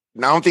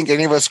 I don't think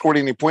any of us scored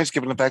any points,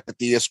 given the fact that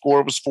the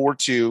score was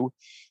 4-2,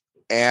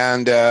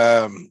 and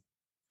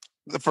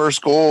the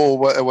first goal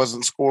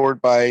wasn't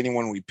scored by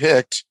anyone we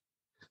picked.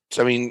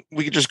 So, I mean,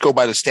 we could just go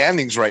by the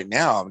standings right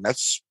now. I mean,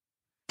 that's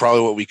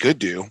probably what we could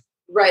do.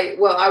 Right.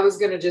 Well, I was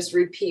going to just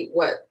repeat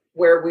where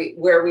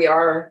we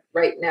are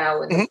right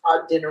now in the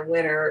pod dinner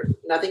winner.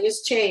 Nothing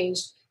has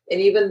changed. And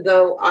even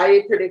though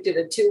I predicted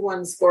a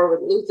 2-1 score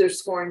with Luther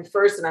scoring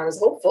first, and I was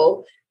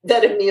hopeful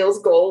that Emil's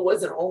goal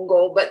was an own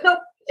goal, but nope,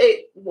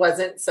 it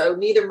wasn't. So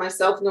neither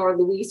myself nor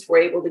Luis were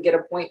able to get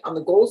a point on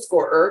the goal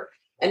scorer.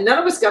 And none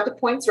of us got the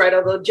points right,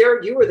 although,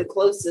 Jared, you were the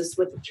closest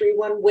with the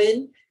 3-1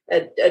 win,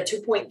 a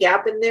 2-point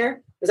gap in there.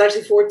 It was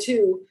actually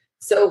 4-2.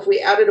 So if we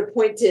added a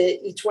point to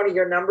each one of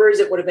your numbers,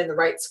 it would have been the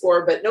right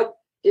score. But nope,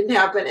 didn't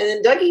happen. And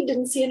then Dougie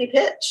didn't see any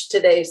pitch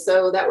today.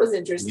 So that was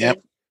interesting.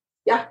 Yep.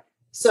 Yeah.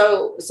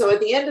 So at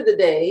the end of the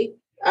day,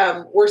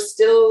 we're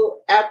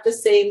still at the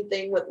same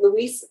thing with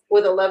Luis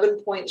with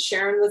 11 points,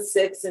 Sharon with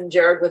 6, and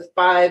Jared with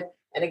 5.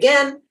 And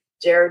again,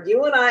 Jared,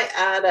 you and I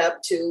add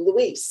up to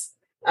Luis.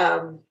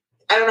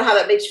 I don't know how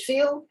that makes you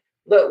feel,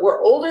 but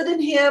we're older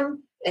than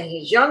him and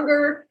he's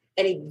younger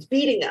and he's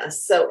beating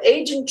us. So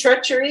age and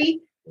treachery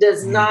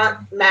does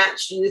not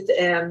match youth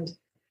and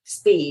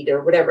speed,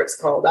 or whatever it's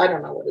called. I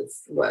don't know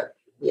what.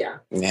 Yeah.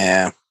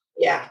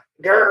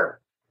 Grr.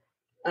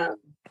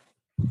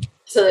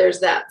 So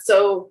there's that.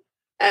 So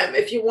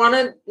if you want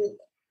to,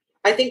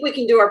 I think we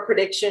can do our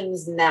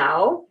predictions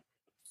now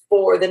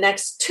for the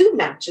next 2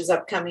 matches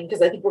upcoming,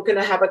 because I think we're going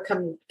to have a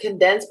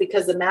condensed,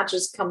 because the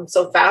matches come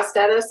so fast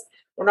at us.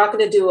 We're not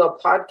going to do a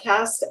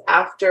podcast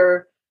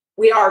after.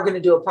 We are going to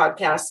do a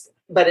podcast,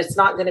 but it's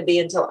not going to be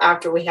until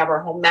after we have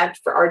our home match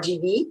for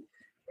RGV.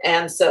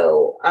 And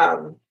so,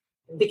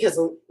 because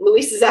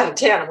Luis is out of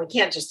town and we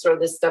can't just throw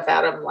this stuff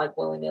at him like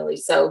willy-nilly.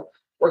 So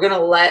we're going to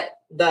let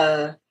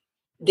the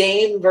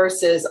game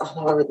versus,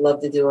 I would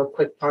love to do a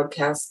quick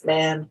podcast,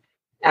 man,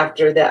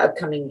 after the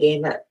upcoming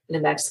game at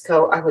New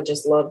Mexico. I would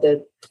just love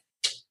to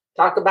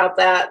talk about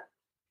that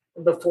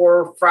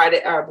before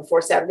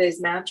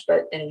Saturday's match.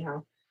 But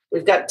anyhow,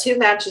 we've got 2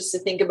 matches to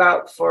think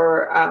about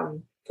for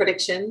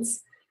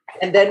predictions,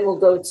 and then we'll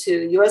go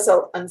to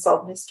USL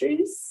Unsolved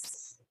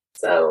Mysteries.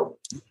 So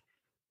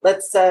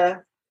let's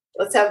have,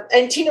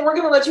 and Tina, we're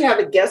going to let you have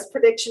a guest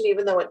prediction,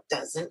 even though it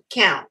doesn't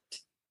count.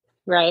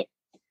 Right.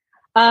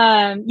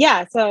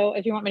 Yeah. So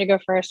if you want me to go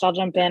first, I'll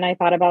jump in. I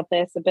thought about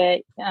this a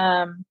bit.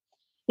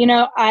 You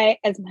know,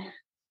 as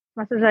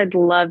much as I'd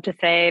love to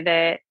say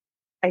that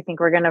I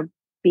think we're going to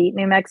beat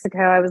New Mexico,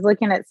 I was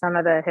looking at some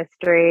of the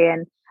history,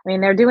 and I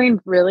mean, they're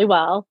doing really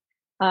well.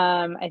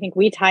 I think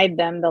we tied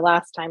them the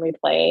last time we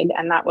played,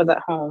 and that was at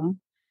home.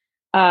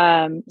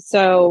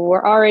 So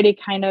we're already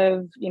kind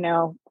of, you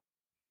know,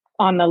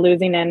 on the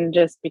losing end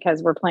just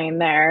because we're playing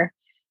there,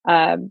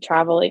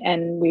 traveling.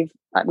 And we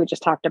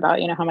just talked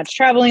about, you know, how much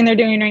traveling they're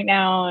doing right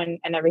now and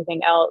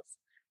everything else.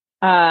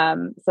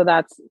 So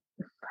that's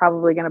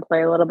probably going to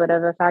play a little bit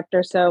of a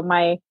factor. So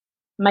my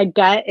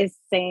gut is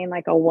saying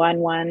like a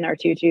 1-1 or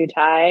 2-2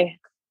 tie.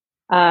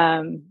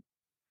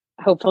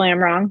 Hopefully I'm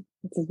wrong.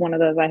 This is one of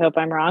those, I hope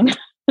I'm wrong.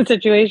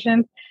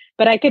 situations.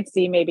 But I could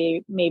see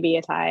maybe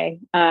a tie,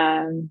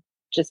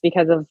 just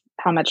because of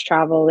how much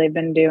travel they've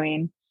been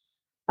doing,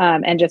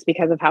 and just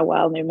because of how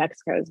well New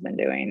Mexico has been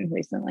doing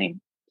recently.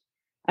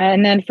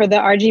 And then for the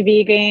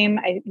RGV game,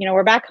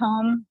 we're back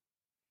home.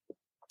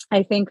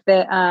 I think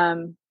that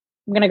I'm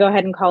going to go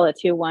ahead and call a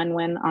 2-1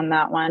 win on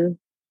that one.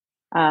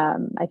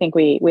 I think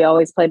we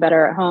always play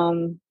better at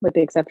home, with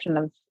the exception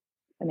of,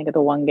 I think, of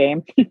the one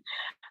game.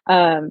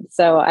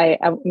 So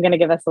I'm going to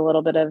give us a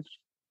little bit of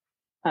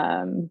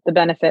the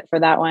benefit for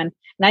that one.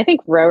 And I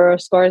think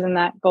Roro scores in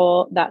that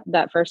goal,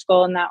 that first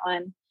goal in that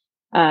one,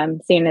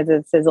 seeing as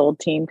it's his old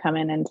team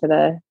coming into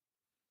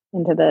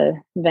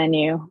the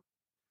venue.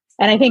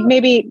 And I think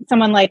maybe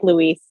someone like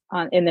Luis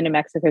in the New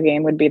Mexico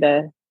game would be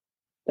the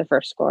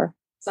first score.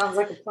 Sounds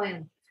like a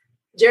plan.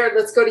 Jared,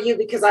 let's go to you,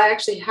 because I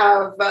actually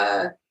have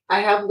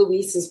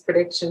Luis's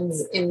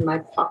predictions in my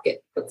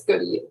pocket. Let's go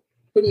to you.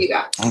 Who do you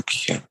got?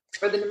 Okay.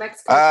 For the New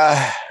Mexico?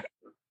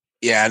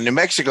 Yeah, New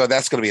Mexico,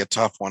 that's going to be a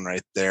tough one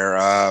right there.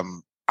 I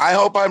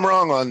hope I'm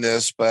wrong on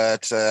this,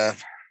 but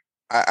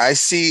I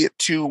see it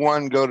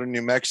 2-1 go to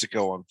New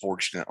Mexico,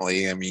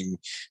 unfortunately. I mean,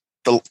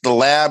 the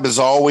lab has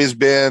always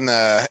been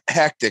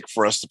hectic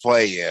for us to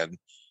play in.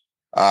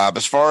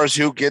 As far as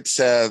who gets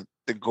the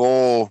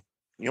goal,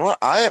 you know what?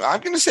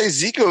 I'm going to say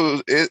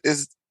Zico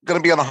is going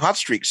to be on a hot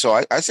streak.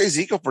 So I say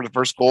Zico for the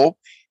first goal.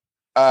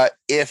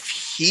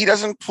 If he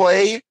doesn't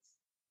play,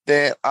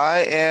 then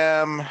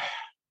I'm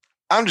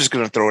just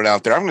going to throw it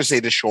out there. I'm going to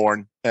say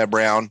Deshaun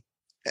Brown.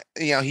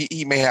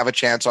 He may have a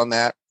chance on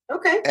that.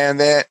 Okay. And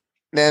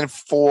then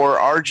for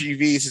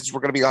RGV, since we're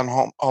going to be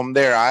on home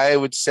there, I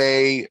would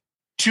say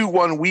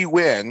 2-1 we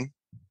win.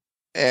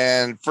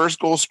 And first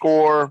goal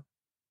score,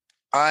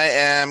 I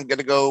am going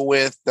to go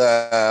with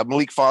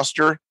Malik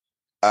Foster.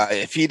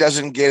 If he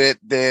doesn't get it,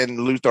 then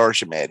Luther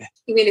Archimede.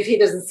 You mean if he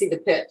doesn't see the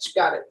pitch?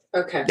 Got it.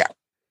 Okay. Yeah.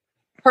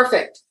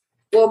 Perfect.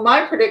 Well,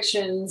 my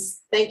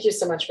predictions, thank you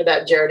so much for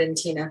that, Jared and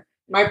Tina.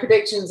 My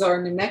predictions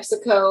are New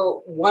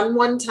Mexico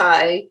 1-1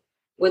 tie,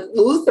 with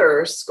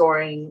Luther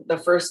scoring the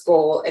first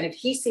goal. And if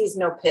he sees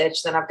no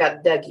pitch, then I've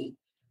got Dougie.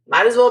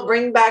 Might as well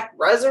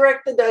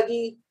resurrect the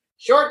Dougie.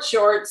 Short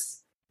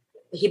shorts.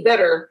 He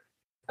better.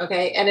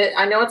 Okay. And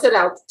I know it's at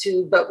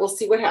altitude, but we'll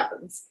see what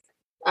happens.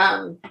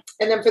 And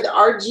then for the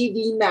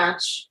RGV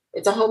match,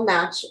 it's a home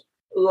match.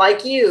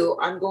 Like you,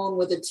 I'm going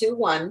with a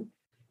 2-1.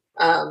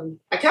 I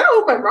kind of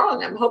hope I'm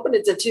wrong. I'm hoping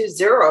it's a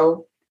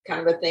 2-0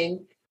 kind of a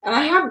thing. And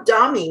I have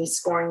Dami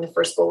scoring the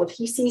first goal. If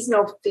he sees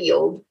no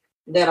field,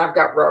 then I've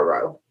got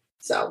Roro.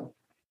 So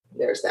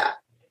there's that.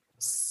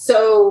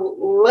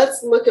 So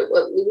let's look at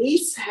what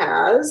Luis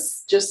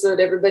has, just so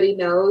that everybody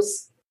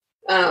knows.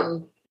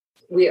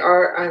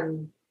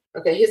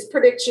 Okay, his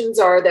predictions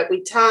are that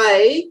we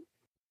tie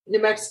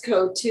New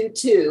Mexico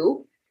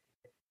 2-2.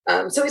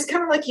 So he's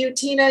kind of like you,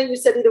 Tina. You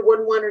said either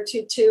 1-1 or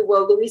 2-2.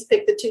 Well, Luis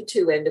picked the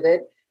 2-2 end of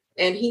it.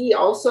 And he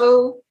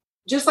also,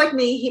 just like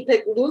me, he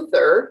picked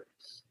Luther.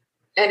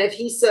 And if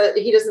he said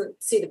he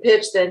doesn't see the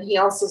pitch, then he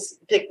also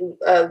picked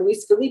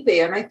Luis Felipe.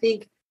 And I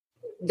think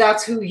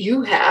that's who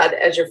you had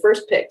as your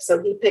first pick.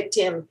 So he picked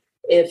him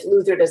if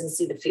Luther doesn't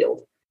see the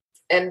field.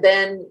 And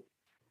then,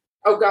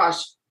 oh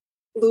gosh,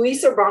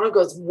 Luis Urbano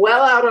goes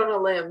well out on a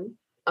limb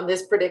on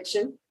this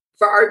prediction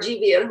for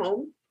RGV at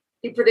home.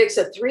 He predicts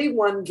a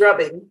 3-1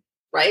 drubbing,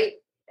 right?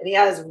 And he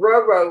has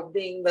Roro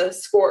being the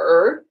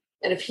scorer.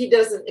 And if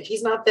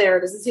he's not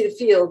there, doesn't see the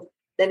field,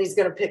 then he's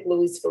going to pick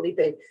Luis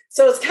Felipe.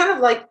 So it's kind of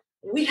like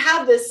we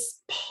have this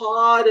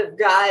pod of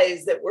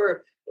guys that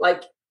we're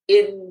like,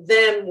 in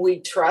them we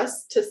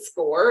trust to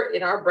score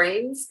in our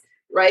brains,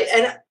 right?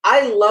 And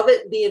I love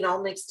it being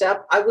all mixed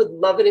up. I would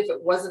love it if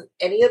it wasn't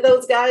any of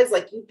those guys.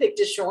 Like you picked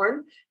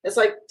Deshaun. It's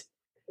like,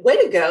 way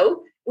to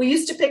go. We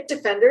used to pick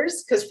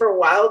defenders because for a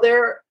while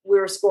there, we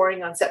were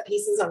scoring on set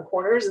pieces on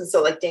corners. And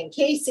so like Dan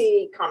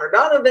Casey, Connor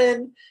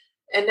Donovan,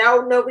 and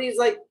now nobody's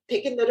like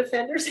picking the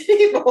defenders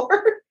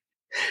anymore.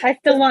 I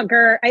still want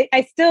Gurr.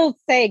 I still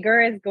say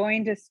Gurr is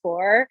going to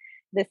score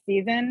this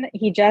season.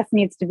 He just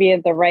needs to be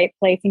at the right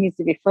place. He needs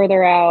to be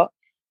further out,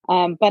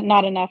 but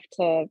not enough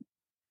to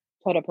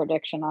put a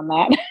prediction on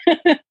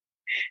that.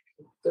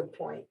 Good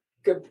point.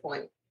 Good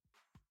point.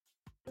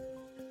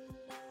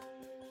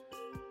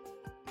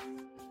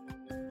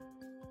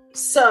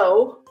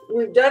 So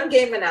we've done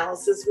game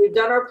analysis. We've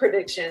done our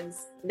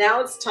predictions.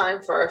 Now it's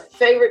time for our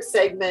favorite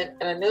segment.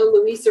 And I know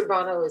Luis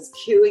Urbano is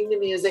cueing the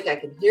music. I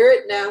can hear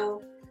it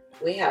now.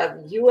 We have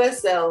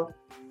USL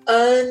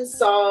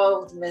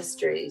Unsolved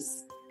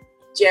Mysteries.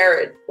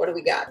 Jared, what do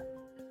we got?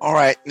 All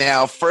right.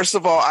 Now, first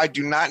of all, I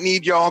do not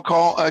need y'all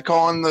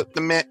calling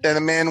the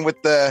men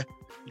with the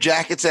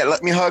jackets that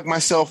let me hug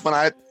myself when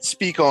I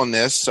speak on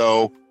this.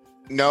 So,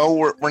 no,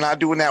 we're not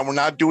doing that. We're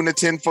not doing the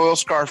tinfoil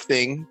scarf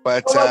thing.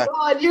 But oh my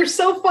God, you're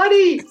so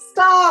funny.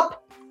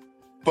 Stop.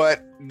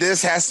 But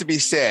this has to be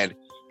said.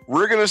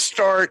 We're going to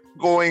start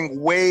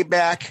going way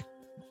back.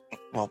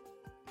 Well,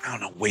 I don't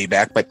know, way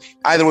back, but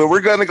either way, we're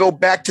going to go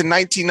back to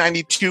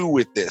 1992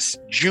 with this.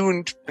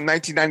 June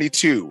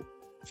 1992.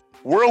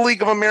 World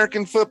League of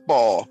American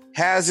Football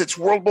has its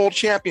World Bowl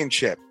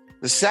championship.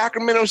 the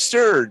Sacramento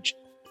Surge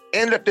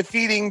ended up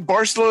defeating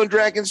Barcelona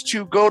Dragons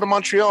to go to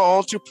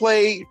Montreal to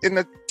play in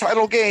the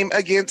title game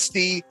against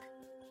the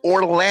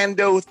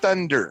Orlando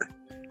Thunder.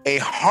 A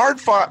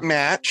hard-fought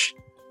match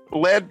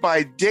led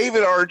by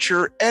David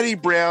Archer, Eddie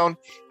Brown,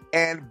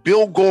 and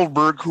Bill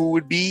Goldberg, who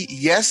would be,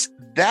 yes,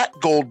 that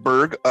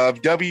Goldberg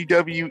of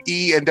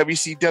WWE and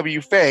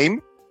WCW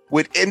fame,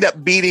 would end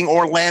up beating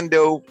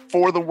Orlando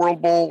for the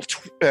World Bowl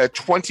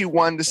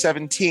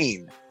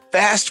 21-17.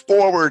 Fast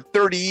forward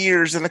 30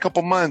 years and a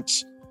couple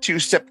months to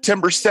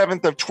September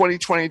 7th of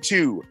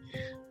 2022.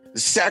 The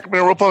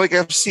Sacramento Republic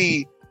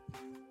FC,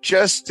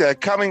 just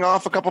coming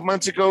off a couple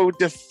months ago,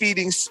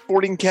 defeating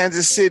Sporting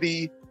Kansas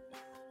City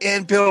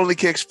in penalty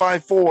kicks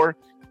 5-4,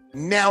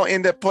 now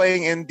end up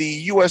playing in the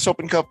U.S.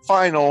 Open Cup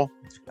final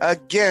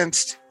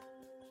against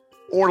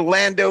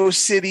Orlando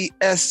City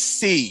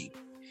SC.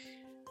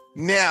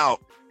 Now,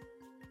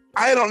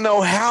 I don't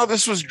know how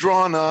this was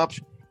drawn up.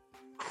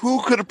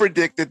 Who could have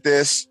predicted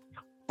this?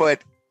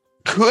 But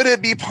could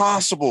it be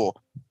possible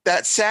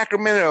that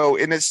Sacramento,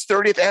 in its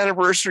 30th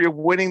anniversary of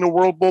winning the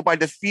World Bowl by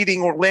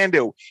defeating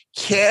Orlando,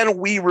 can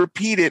we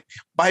repeat it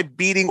by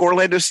beating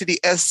Orlando City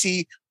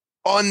SC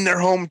on their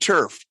home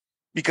turf?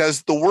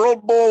 Because the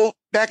World Bowl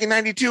back in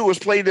 92 was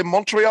played in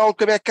Montreal,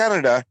 Quebec,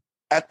 Canada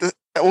at the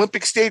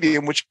Olympic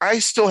Stadium, which I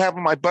still have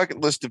on my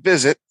bucket list to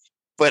visit.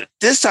 But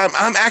this time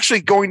I'm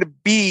actually going to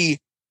be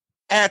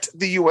at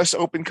the U.S.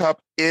 Open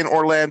Cup in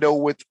Orlando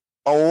with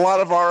a lot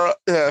of our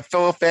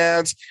fellow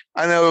fans.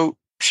 I know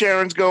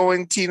Sharon's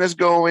going, Tina's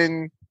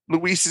going,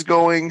 Luis is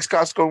going,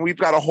 Scott's going. We've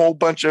got a whole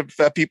bunch of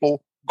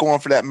people going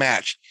for that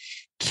match.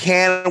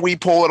 Can we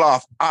pull it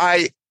off?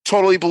 I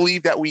totally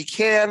believe that we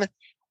can.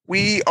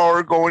 We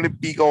are going to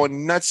be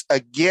going nuts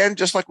again,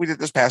 just like we did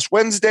this past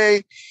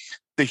Wednesday.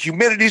 The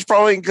humidity is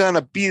probably going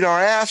to beat our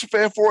ass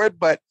for it,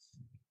 but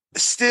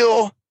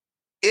still,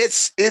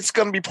 it's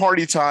going to be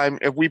party time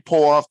if we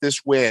pull off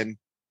this win.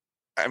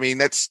 I mean,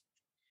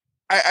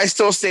 I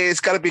still say it's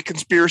got to be a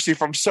conspiracy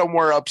from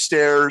somewhere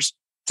upstairs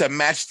to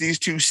match these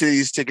two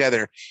cities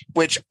together,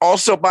 which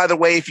also, by the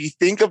way, if you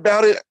think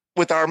about it,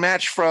 with our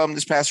match from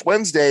this past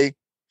Wednesday,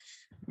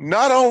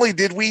 not only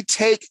did we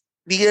take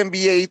the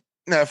NBA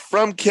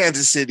from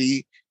Kansas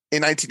City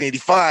in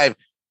 1985,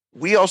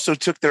 we also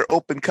took their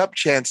Open Cup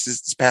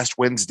chances this past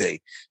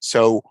Wednesday.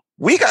 So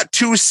we got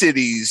two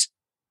cities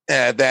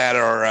that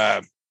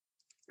are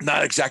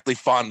not exactly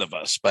fond of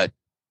us, but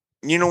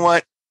you know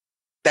what?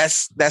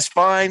 That's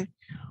fine.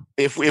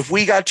 If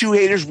we got 2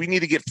 haters, we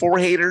need to get 4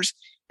 haters.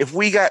 If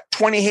we got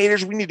 20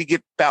 haters, we need to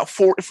get about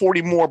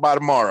 40 more by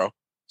tomorrow.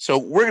 So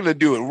we're going to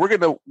do it. We're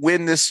going to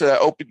win this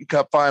Open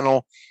Cup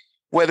final,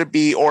 whether it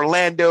be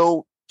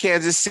Orlando,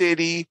 Kansas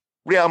City,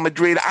 Real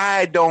Madrid.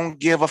 I don't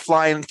give a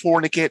flying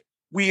fornicate.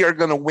 We are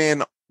going to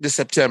win this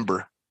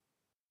September.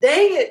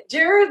 Dang it,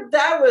 Jared,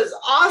 that was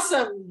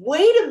awesome.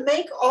 Way to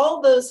make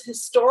all those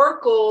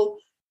historical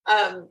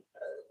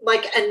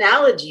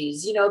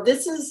analogies. You know,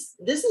 this is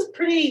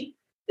pretty,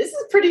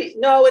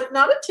 no, it's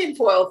not a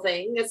tinfoil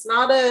thing. It's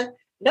not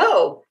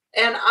no.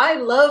 And I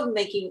love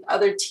making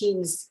other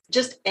teams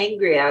just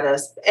angry at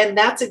us. And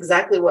that's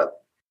exactly what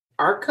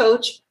our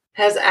coach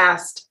has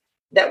asked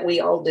that we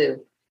all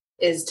do,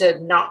 is to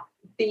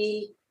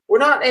we're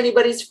not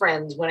anybody's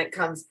friends when it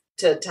comes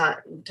to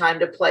time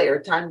to play or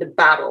time to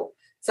battle.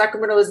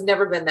 Sacramento has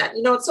never been that.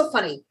 You know, it's so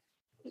funny.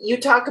 You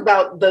talk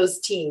about those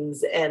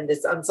teams and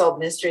this unsolved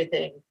mystery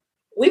thing.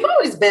 We've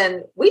kind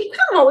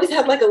of always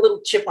had like a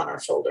little chip on our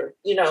shoulder.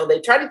 You know,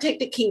 they tried to take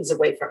the Kings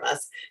away from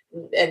us.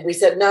 And we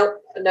said, no,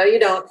 you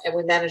don't. And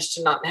we managed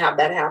to not have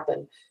that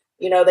happen.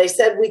 You know, they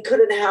said we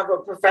couldn't have a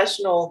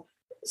professional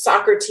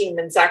soccer team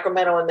in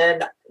Sacramento. And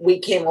then we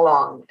came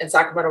along in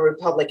Sacramento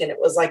Republic. And it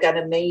was like an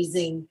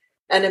amazing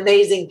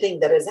thing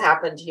that has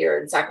happened here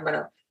in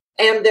Sacramento.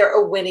 And they're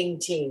a winning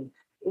team.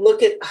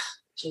 Look at,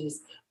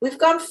 we've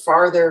gone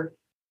farther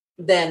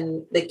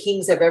than the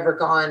Kings have ever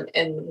gone.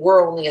 And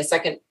we're only a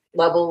second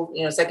level,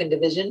 second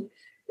division.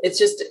 It's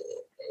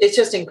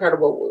just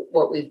incredible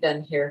what we've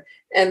done here.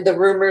 And the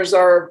rumors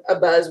are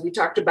abuzz. We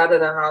talked about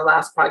it on our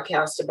last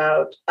podcast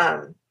about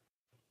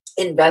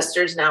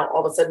investors now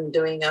all of a sudden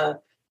doing a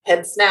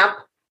head snap,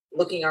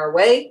 looking our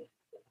way.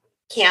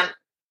 Can't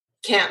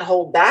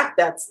hold back.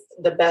 That's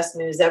the best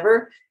news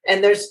ever.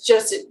 And it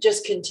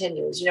just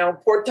continues.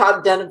 Poor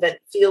Todd Donovan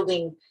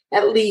fielding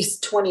at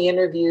least 20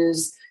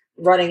 interviews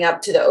running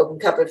up to the Open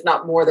Cup, if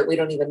not more, that we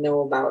don't even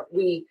know about.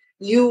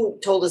 You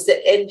told us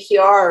that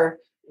NPR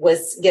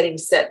was getting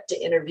set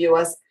to interview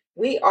us.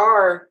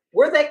 We're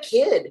that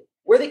kid.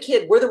 We're the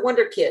kid. We're the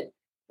wonder kid.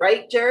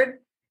 Right, Jared?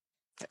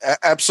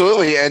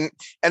 Absolutely.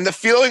 And the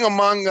feeling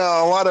among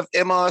a lot of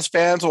MLS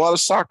fans, a lot of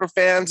soccer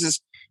fans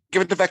is,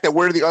 given the fact that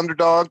we're the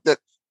underdog,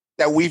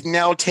 that we've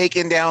now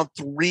taken down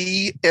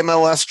 3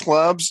 MLS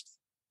clubs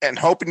and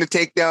hoping to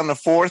take down the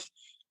 4th.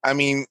 I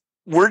mean,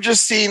 we're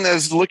just seen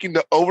as looking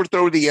to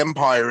overthrow the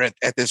empire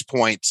at this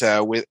point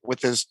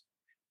with as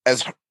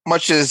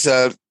much as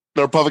the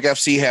Republic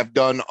FC have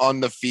done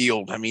on the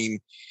field. I mean,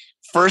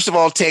 first of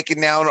all,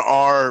 taking down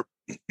our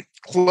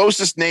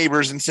closest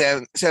neighbors in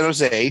San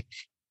Jose,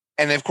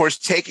 and of course,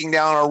 taking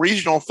down our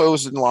regional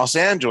foes in Los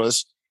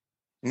Angeles.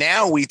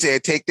 Now we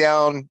take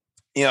down,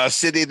 a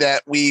city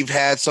that we've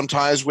had some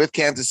ties with,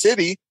 Kansas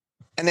City,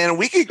 and then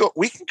we can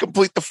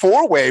complete the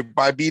four-way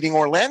by beating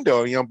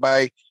Orlando,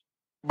 by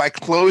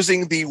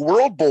closing the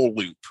World Bowl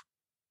loop.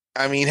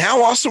 I mean,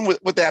 how awesome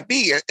would that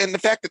be? And the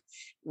fact that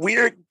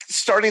we're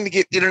starting to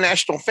get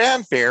international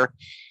fanfare,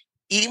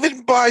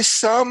 even by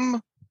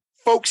some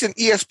folks in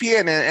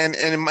ESPN, and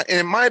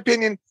in my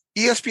opinion,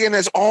 ESPN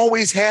has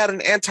always had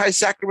an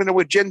anti-Sacramento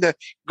agenda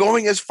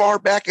going as far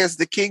back as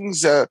the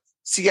Kings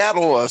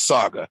Seattle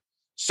saga.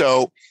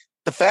 So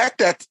the fact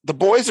that the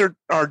boys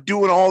are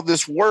doing all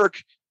this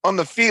work on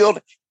the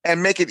field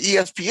and making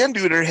ESPN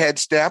do their head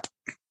snap,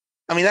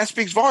 I mean, that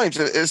speaks volumes,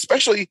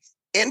 especially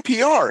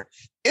NPR.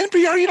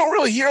 NPR you don't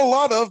really hear a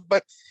lot of,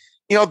 but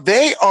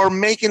they are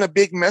making a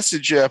big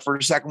message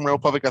for Sacramento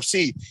Public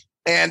FC.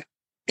 And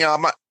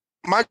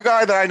my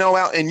guy that I know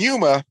out in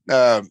Yuma,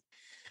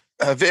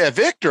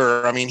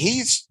 Victor, I mean,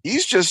 he's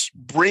just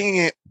bringing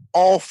it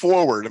all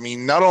forward. I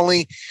mean, not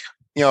only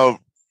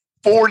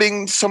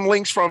forwarding some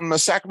links from the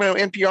Sacramento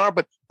NPR,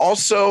 but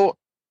also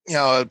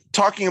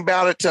talking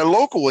about it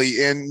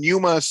locally in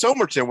Yuma,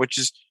 Somerton, which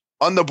is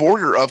on the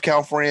border of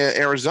California,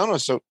 Arizona.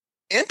 So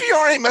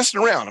NPR ain't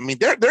messing around. I mean,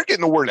 they're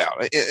getting the word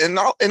out, and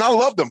I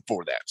love them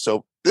for that.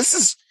 So this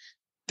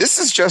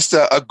is just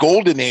a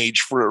golden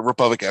age for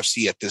Republic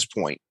FC at this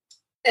point.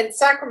 And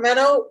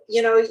Sacramento,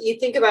 you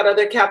think about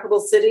other capital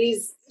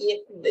cities,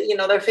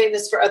 they're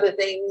famous for other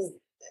things,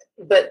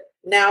 but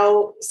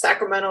now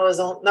Sacramento is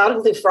not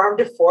only farm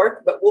to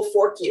fork, but we'll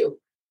fork you.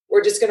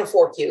 We're just going to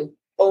fork you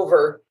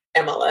over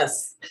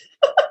MLS.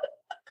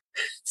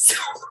 So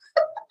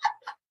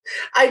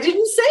I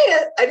didn't say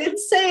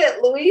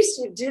it, Luis.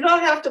 You do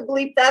not have to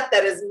bleep that.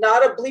 That is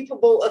not a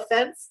bleepable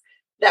offense.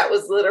 That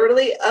was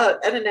literally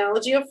an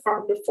analogy of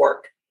farm to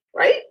fork,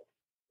 right?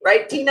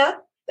 Right, Tina?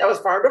 That was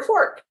farm to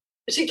fork.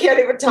 She can't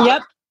even talk.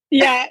 Yep.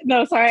 Yeah.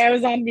 No, sorry. I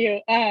was on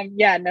mute.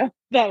 Yeah, no,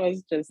 that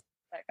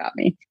got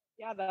me.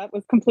 Yeah, that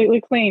was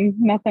completely clean.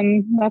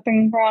 Nothing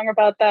wrong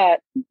about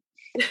that.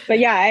 But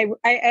yeah,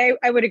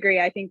 I would agree.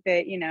 I think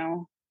that,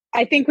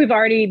 I think we've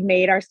already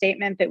made our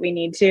statement that we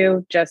need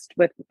to, just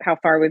with how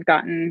far we've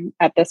gotten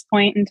at this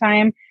point in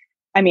time.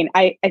 I mean,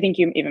 I think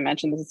you even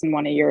mentioned this in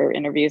one of your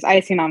interviews,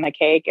 icing on the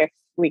cake if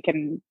we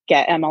can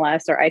get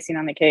MLS, or icing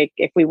on the cake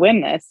if we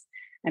win this.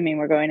 I mean,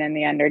 we're going in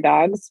the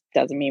underdogs.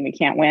 Doesn't mean we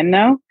can't win,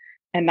 though.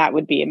 And that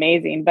would be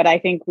amazing. But I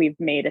think we've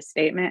made a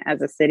statement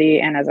as a city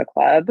and as a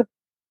club,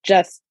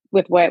 just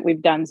with what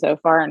we've done so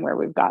far and where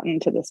we've gotten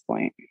to this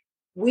point.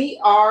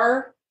 We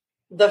are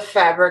the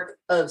fabric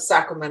of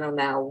Sacramento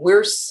now.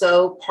 We're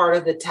so part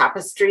of the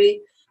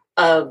tapestry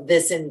of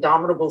this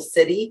indomitable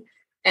city.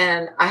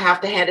 And I have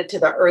to hand it to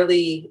the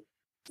early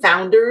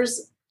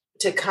founders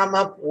to come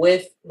up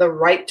with the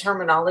right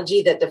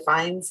terminology that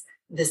defines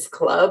this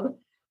club.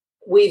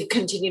 We've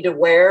continued to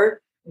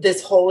wear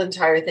this whole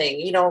entire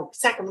thing.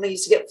 Sacramento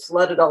used to get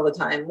flooded all the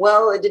time.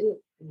 Well, it didn't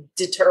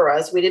deter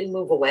us. We didn't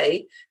move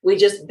away. We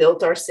just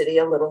built our city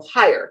a little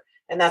higher.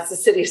 And that's the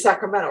city of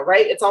Sacramento,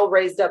 right? It's all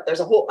raised up. There's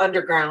a whole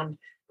underground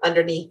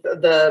underneath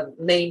the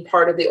main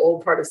part of the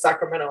old part of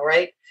Sacramento,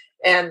 right?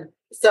 And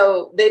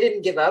so they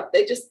didn't give up.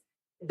 They just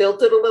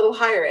built it a little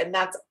higher. And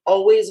that's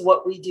always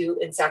what we do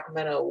in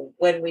Sacramento.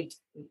 When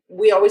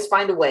we always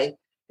find a way.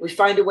 We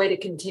find a way to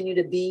continue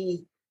to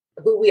be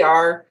who we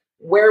are,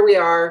 where we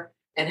are,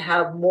 and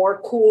have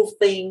more cool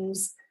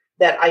things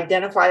that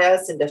identify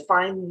us and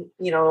define,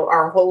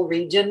 our whole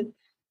region.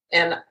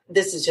 And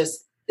this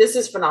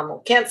is phenomenal.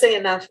 Can't say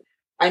enough.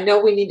 I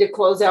know we need to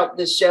close out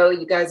the show.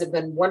 You guys have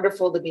been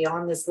wonderful to be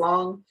on this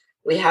long.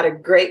 We had a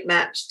great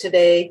match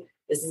today.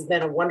 This has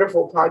been a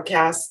wonderful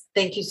podcast.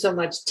 Thank you so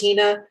much,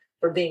 Tina,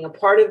 for being a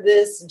part of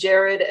this.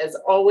 Jared, as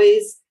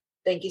always,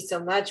 thank you so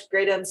much.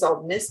 Great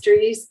Unsolved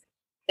Mysteries.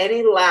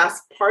 Any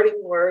last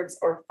parting words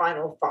or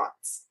final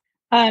thoughts?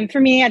 For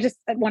me, I just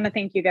want to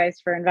thank you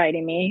guys for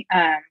inviting me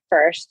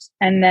first.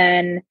 And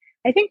then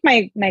I think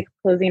my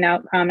closing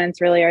out comments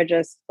really are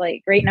just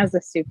like, right now is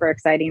a super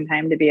exciting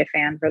time to be a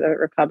fan for the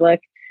Republic.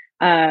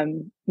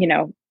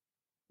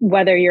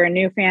 Whether you're a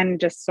new fan,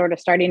 just sort of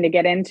starting to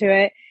get into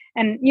it.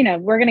 And,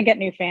 we're going to get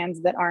new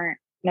fans that aren't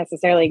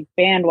necessarily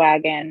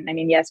bandwagon. I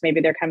mean, yes, maybe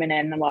they're coming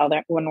in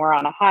when we're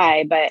on a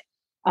high, but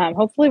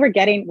hopefully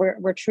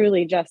we're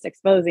truly just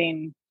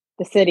exposing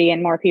the city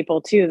and more people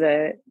to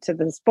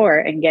the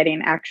sport and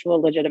getting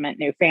actual legitimate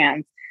new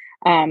fans.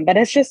 But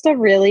it's just a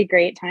really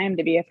great time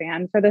to be a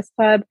fan for this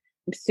club.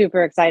 I'm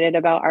super excited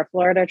about our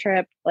Florida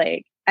trip.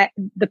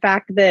 The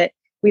fact that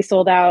we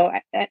sold out,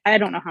 I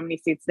don't know how many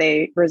seats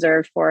they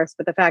reserved for us,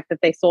 but the fact that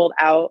they sold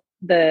out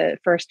the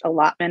first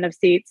allotment of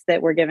seats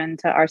that were given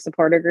to our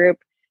supporter group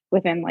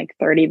within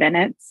 30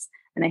 minutes,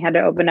 and they had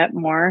to open up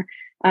more,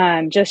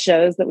 just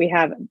shows that we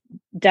have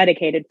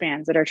dedicated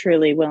fans that are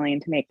truly willing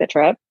to make the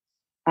trip.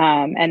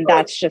 And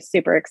that's just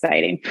super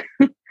exciting.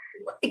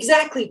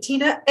 Exactly,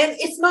 Tina. And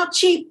it's not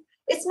cheap.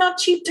 It's not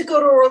cheap to go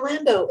to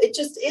Orlando. It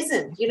just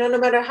isn't. No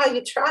matter how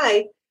you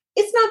try,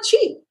 it's not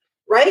cheap,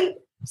 right?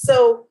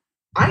 So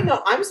I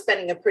know I'm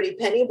spending a pretty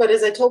penny, but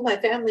as I told my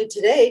family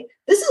today,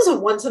 this is a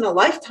once in a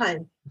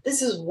lifetime.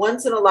 This is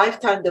once in a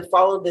lifetime to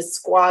follow this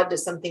squad to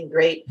something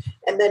great,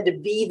 and then to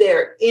be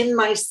there in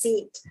my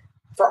seat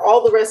for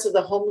all the rest of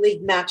the home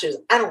league matches.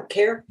 I don't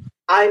care.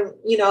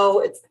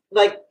 It's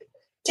like,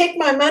 take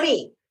my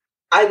money.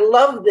 I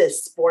love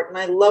this sport and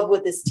I love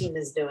what this team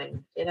is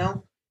doing,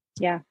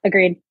 Yeah,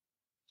 agreed.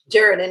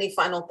 Jared, any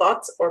final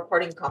thoughts or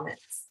parting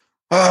comments?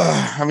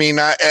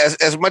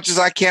 As much as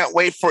I can't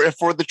wait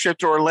for the trip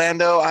to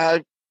Orlando,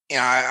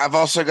 I've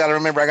also got to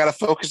remember I got to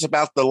focus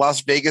about the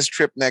Las Vegas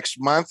trip next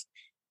month.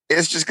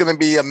 It's just going to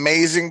be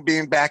amazing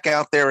being back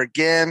out there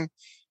again.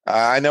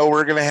 I know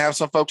we're going to have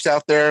some folks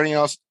out there.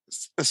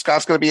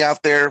 Scott's going to be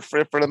out there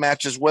for the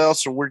match as well,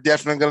 so we're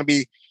definitely going to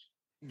be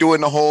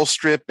doing the whole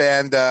strip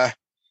and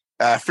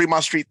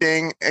Fremont Street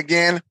thing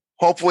again.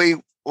 Hopefully,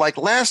 like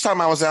last time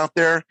I was out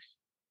there,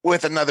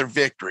 with another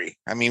victory.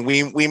 I mean,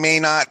 we may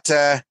not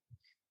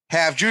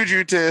have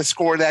Juju to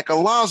score that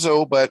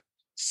Golazo, but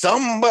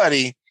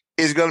somebody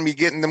is going to be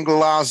getting them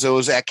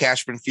Golazos at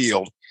Cashman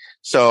Field.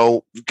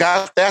 So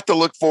got that to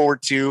look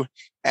forward to.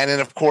 And then,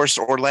 of course,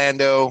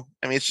 Orlando.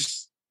 I mean, it's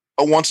just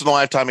a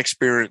once-in-a-lifetime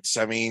experience.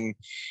 I mean,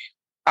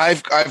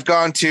 I've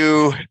gone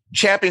to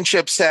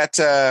championships at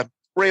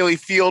Rayleigh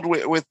Field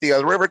with the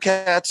River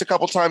Cats a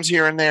couple times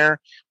here and there,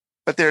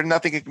 but they're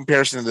nothing in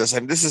comparison to this.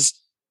 And this is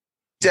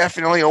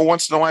definitely a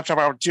once-in-a-lifetime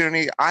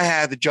opportunity. I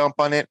had to jump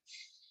on it.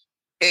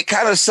 It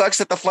kind of sucks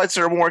that the flights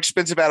are more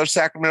expensive out of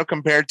Sacramento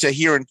compared to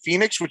here in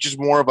Phoenix, which is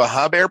more of a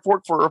hub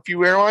airport for a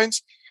few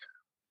airlines.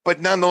 But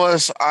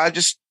nonetheless, I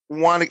just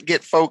want to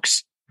get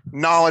folks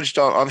knowledge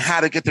on how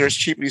to get there as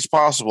cheaply as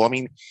possible. I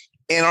mean,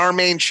 in our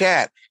main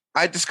chat,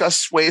 I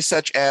discussed ways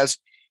such as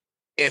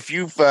if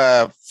you've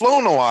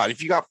flown a lot,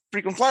 if you got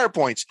frequent flyer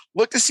points,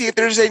 look to see if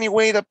there's any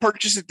way to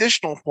purchase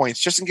additional points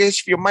just in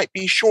case you might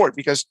be short.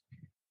 Because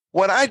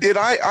what I did,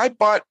 I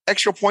bought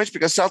extra points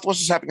because Southwest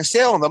was having a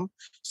sale on them.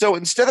 So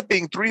instead of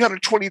being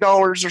 $320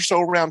 or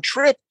so round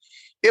trip,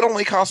 it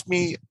only cost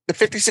me the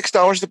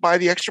 $56 to buy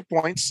the extra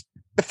points,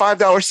 the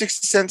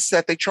 $5.60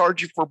 that they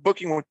charge you for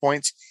booking with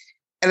points,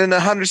 and then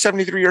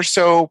 $173 or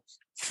so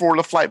for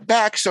the flight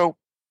back. So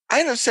I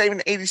ended up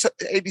saving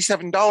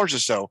 $87 or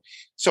so.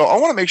 So I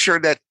want to make sure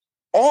that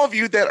all of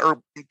you that are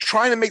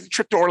trying to make the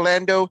trip to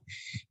Orlando,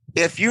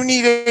 if you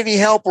need any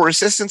help or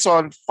assistance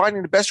on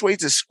finding the best way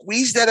to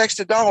squeeze that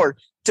extra dollar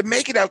to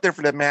make it out there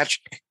for that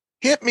match,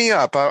 hit me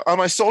up on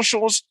my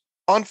socials,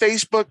 on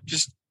Facebook.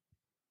 Just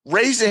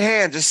raise a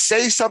hand, just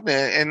say something,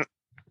 and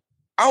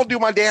I'll do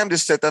my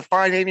damnedest to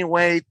find any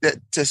way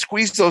to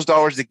squeeze those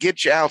dollars to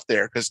get you out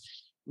there, because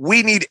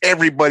we need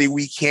everybody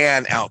we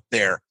can out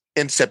there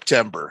in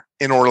September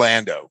in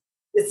Orlando.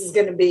 This is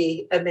going to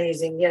be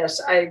amazing.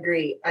 Yes, I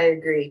agree.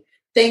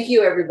 Thank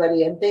you,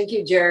 everybody. And thank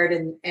you,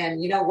 Jared.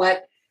 And you know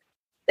what?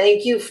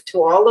 Thank you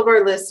to all of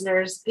our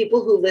listeners,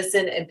 people who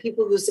listen and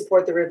people who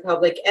support the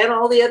Republic and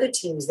all the other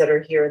teams that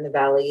are here in the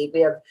Valley.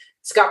 We have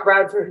Scott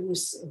Bradford,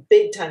 who's a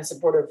big time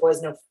supporter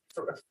of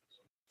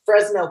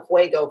Fresno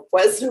Fuego.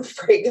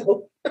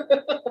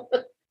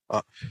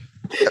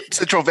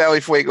 Central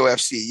Valley Fuego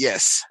FC,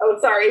 yes. Oh,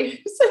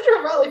 sorry.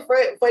 Central Valley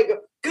Fuego.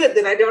 Good,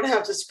 then I don't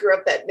have to screw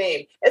up that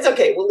name. It's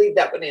okay. We'll leave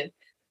that one in.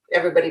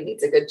 Everybody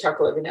needs a good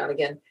chuckle every now and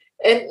again.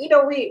 And,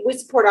 we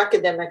support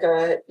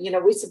Academica.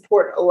 We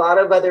support a lot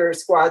of other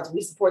squads.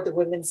 We support the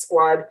women's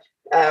squad.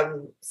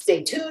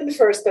 Stay tuned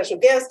for a special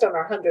guest on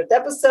our 100th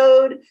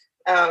episode.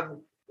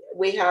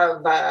 We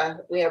have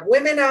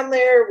women on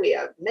there. We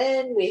have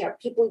men. We have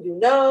people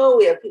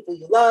we have people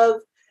you love.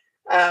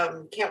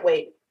 Can't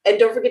wait. And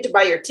don't forget to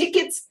buy your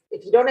tickets.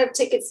 If you don't have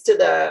tickets to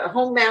the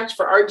home match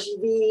for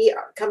RGV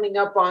coming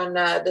up on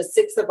the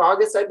 6th of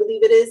August, I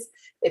believe it is.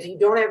 If you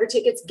don't have your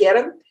tickets, get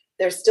them.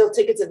 There's still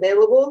tickets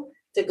available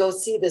to go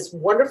see this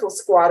wonderful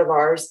squad of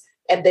ours.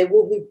 And they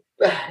will be,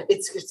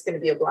 it's going to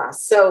be a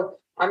blast. So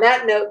on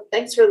that note,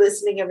 thanks for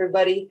listening,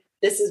 everybody.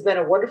 This has been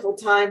a wonderful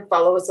time.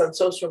 Follow us on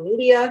social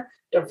media.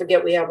 Don't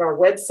forget, we have our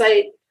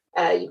website.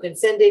 You can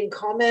send in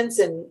comments,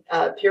 and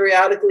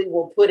periodically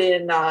we'll put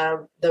in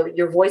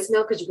your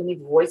voicemail, because you can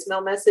leave a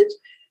voicemail message,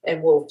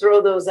 and we'll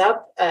throw those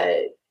up.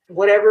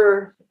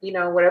 Whatever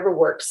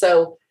works.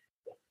 So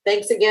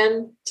thanks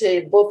again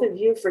to both of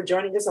you for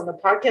joining us on the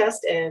podcast,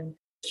 and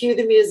cue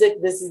the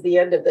music. This is the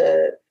end of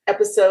the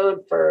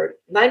episode for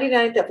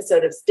 99th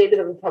episode of State of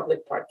the Republic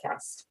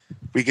podcast.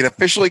 We can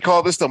officially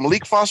call this the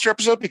Malik Foster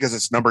episode because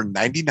it's number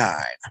 99.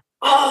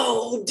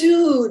 Oh,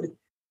 dude.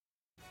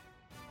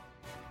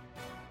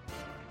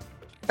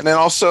 And then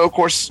also, of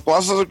course,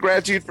 lots of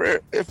gratitude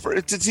for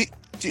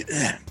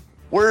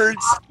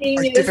words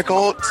are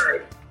difficult.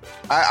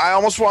 I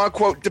almost want to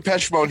quote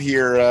Depeche Mode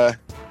here.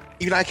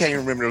 Even I can't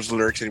even remember those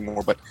lyrics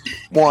anymore, but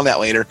more on that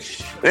later.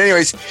 But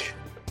anyways.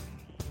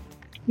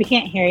 We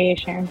can't hear you,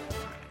 Sharon.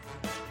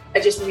 I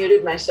just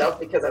muted myself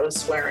because I was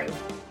swearing.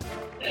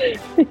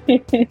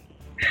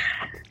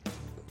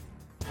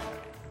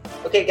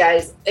 Okay,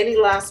 guys, any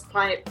last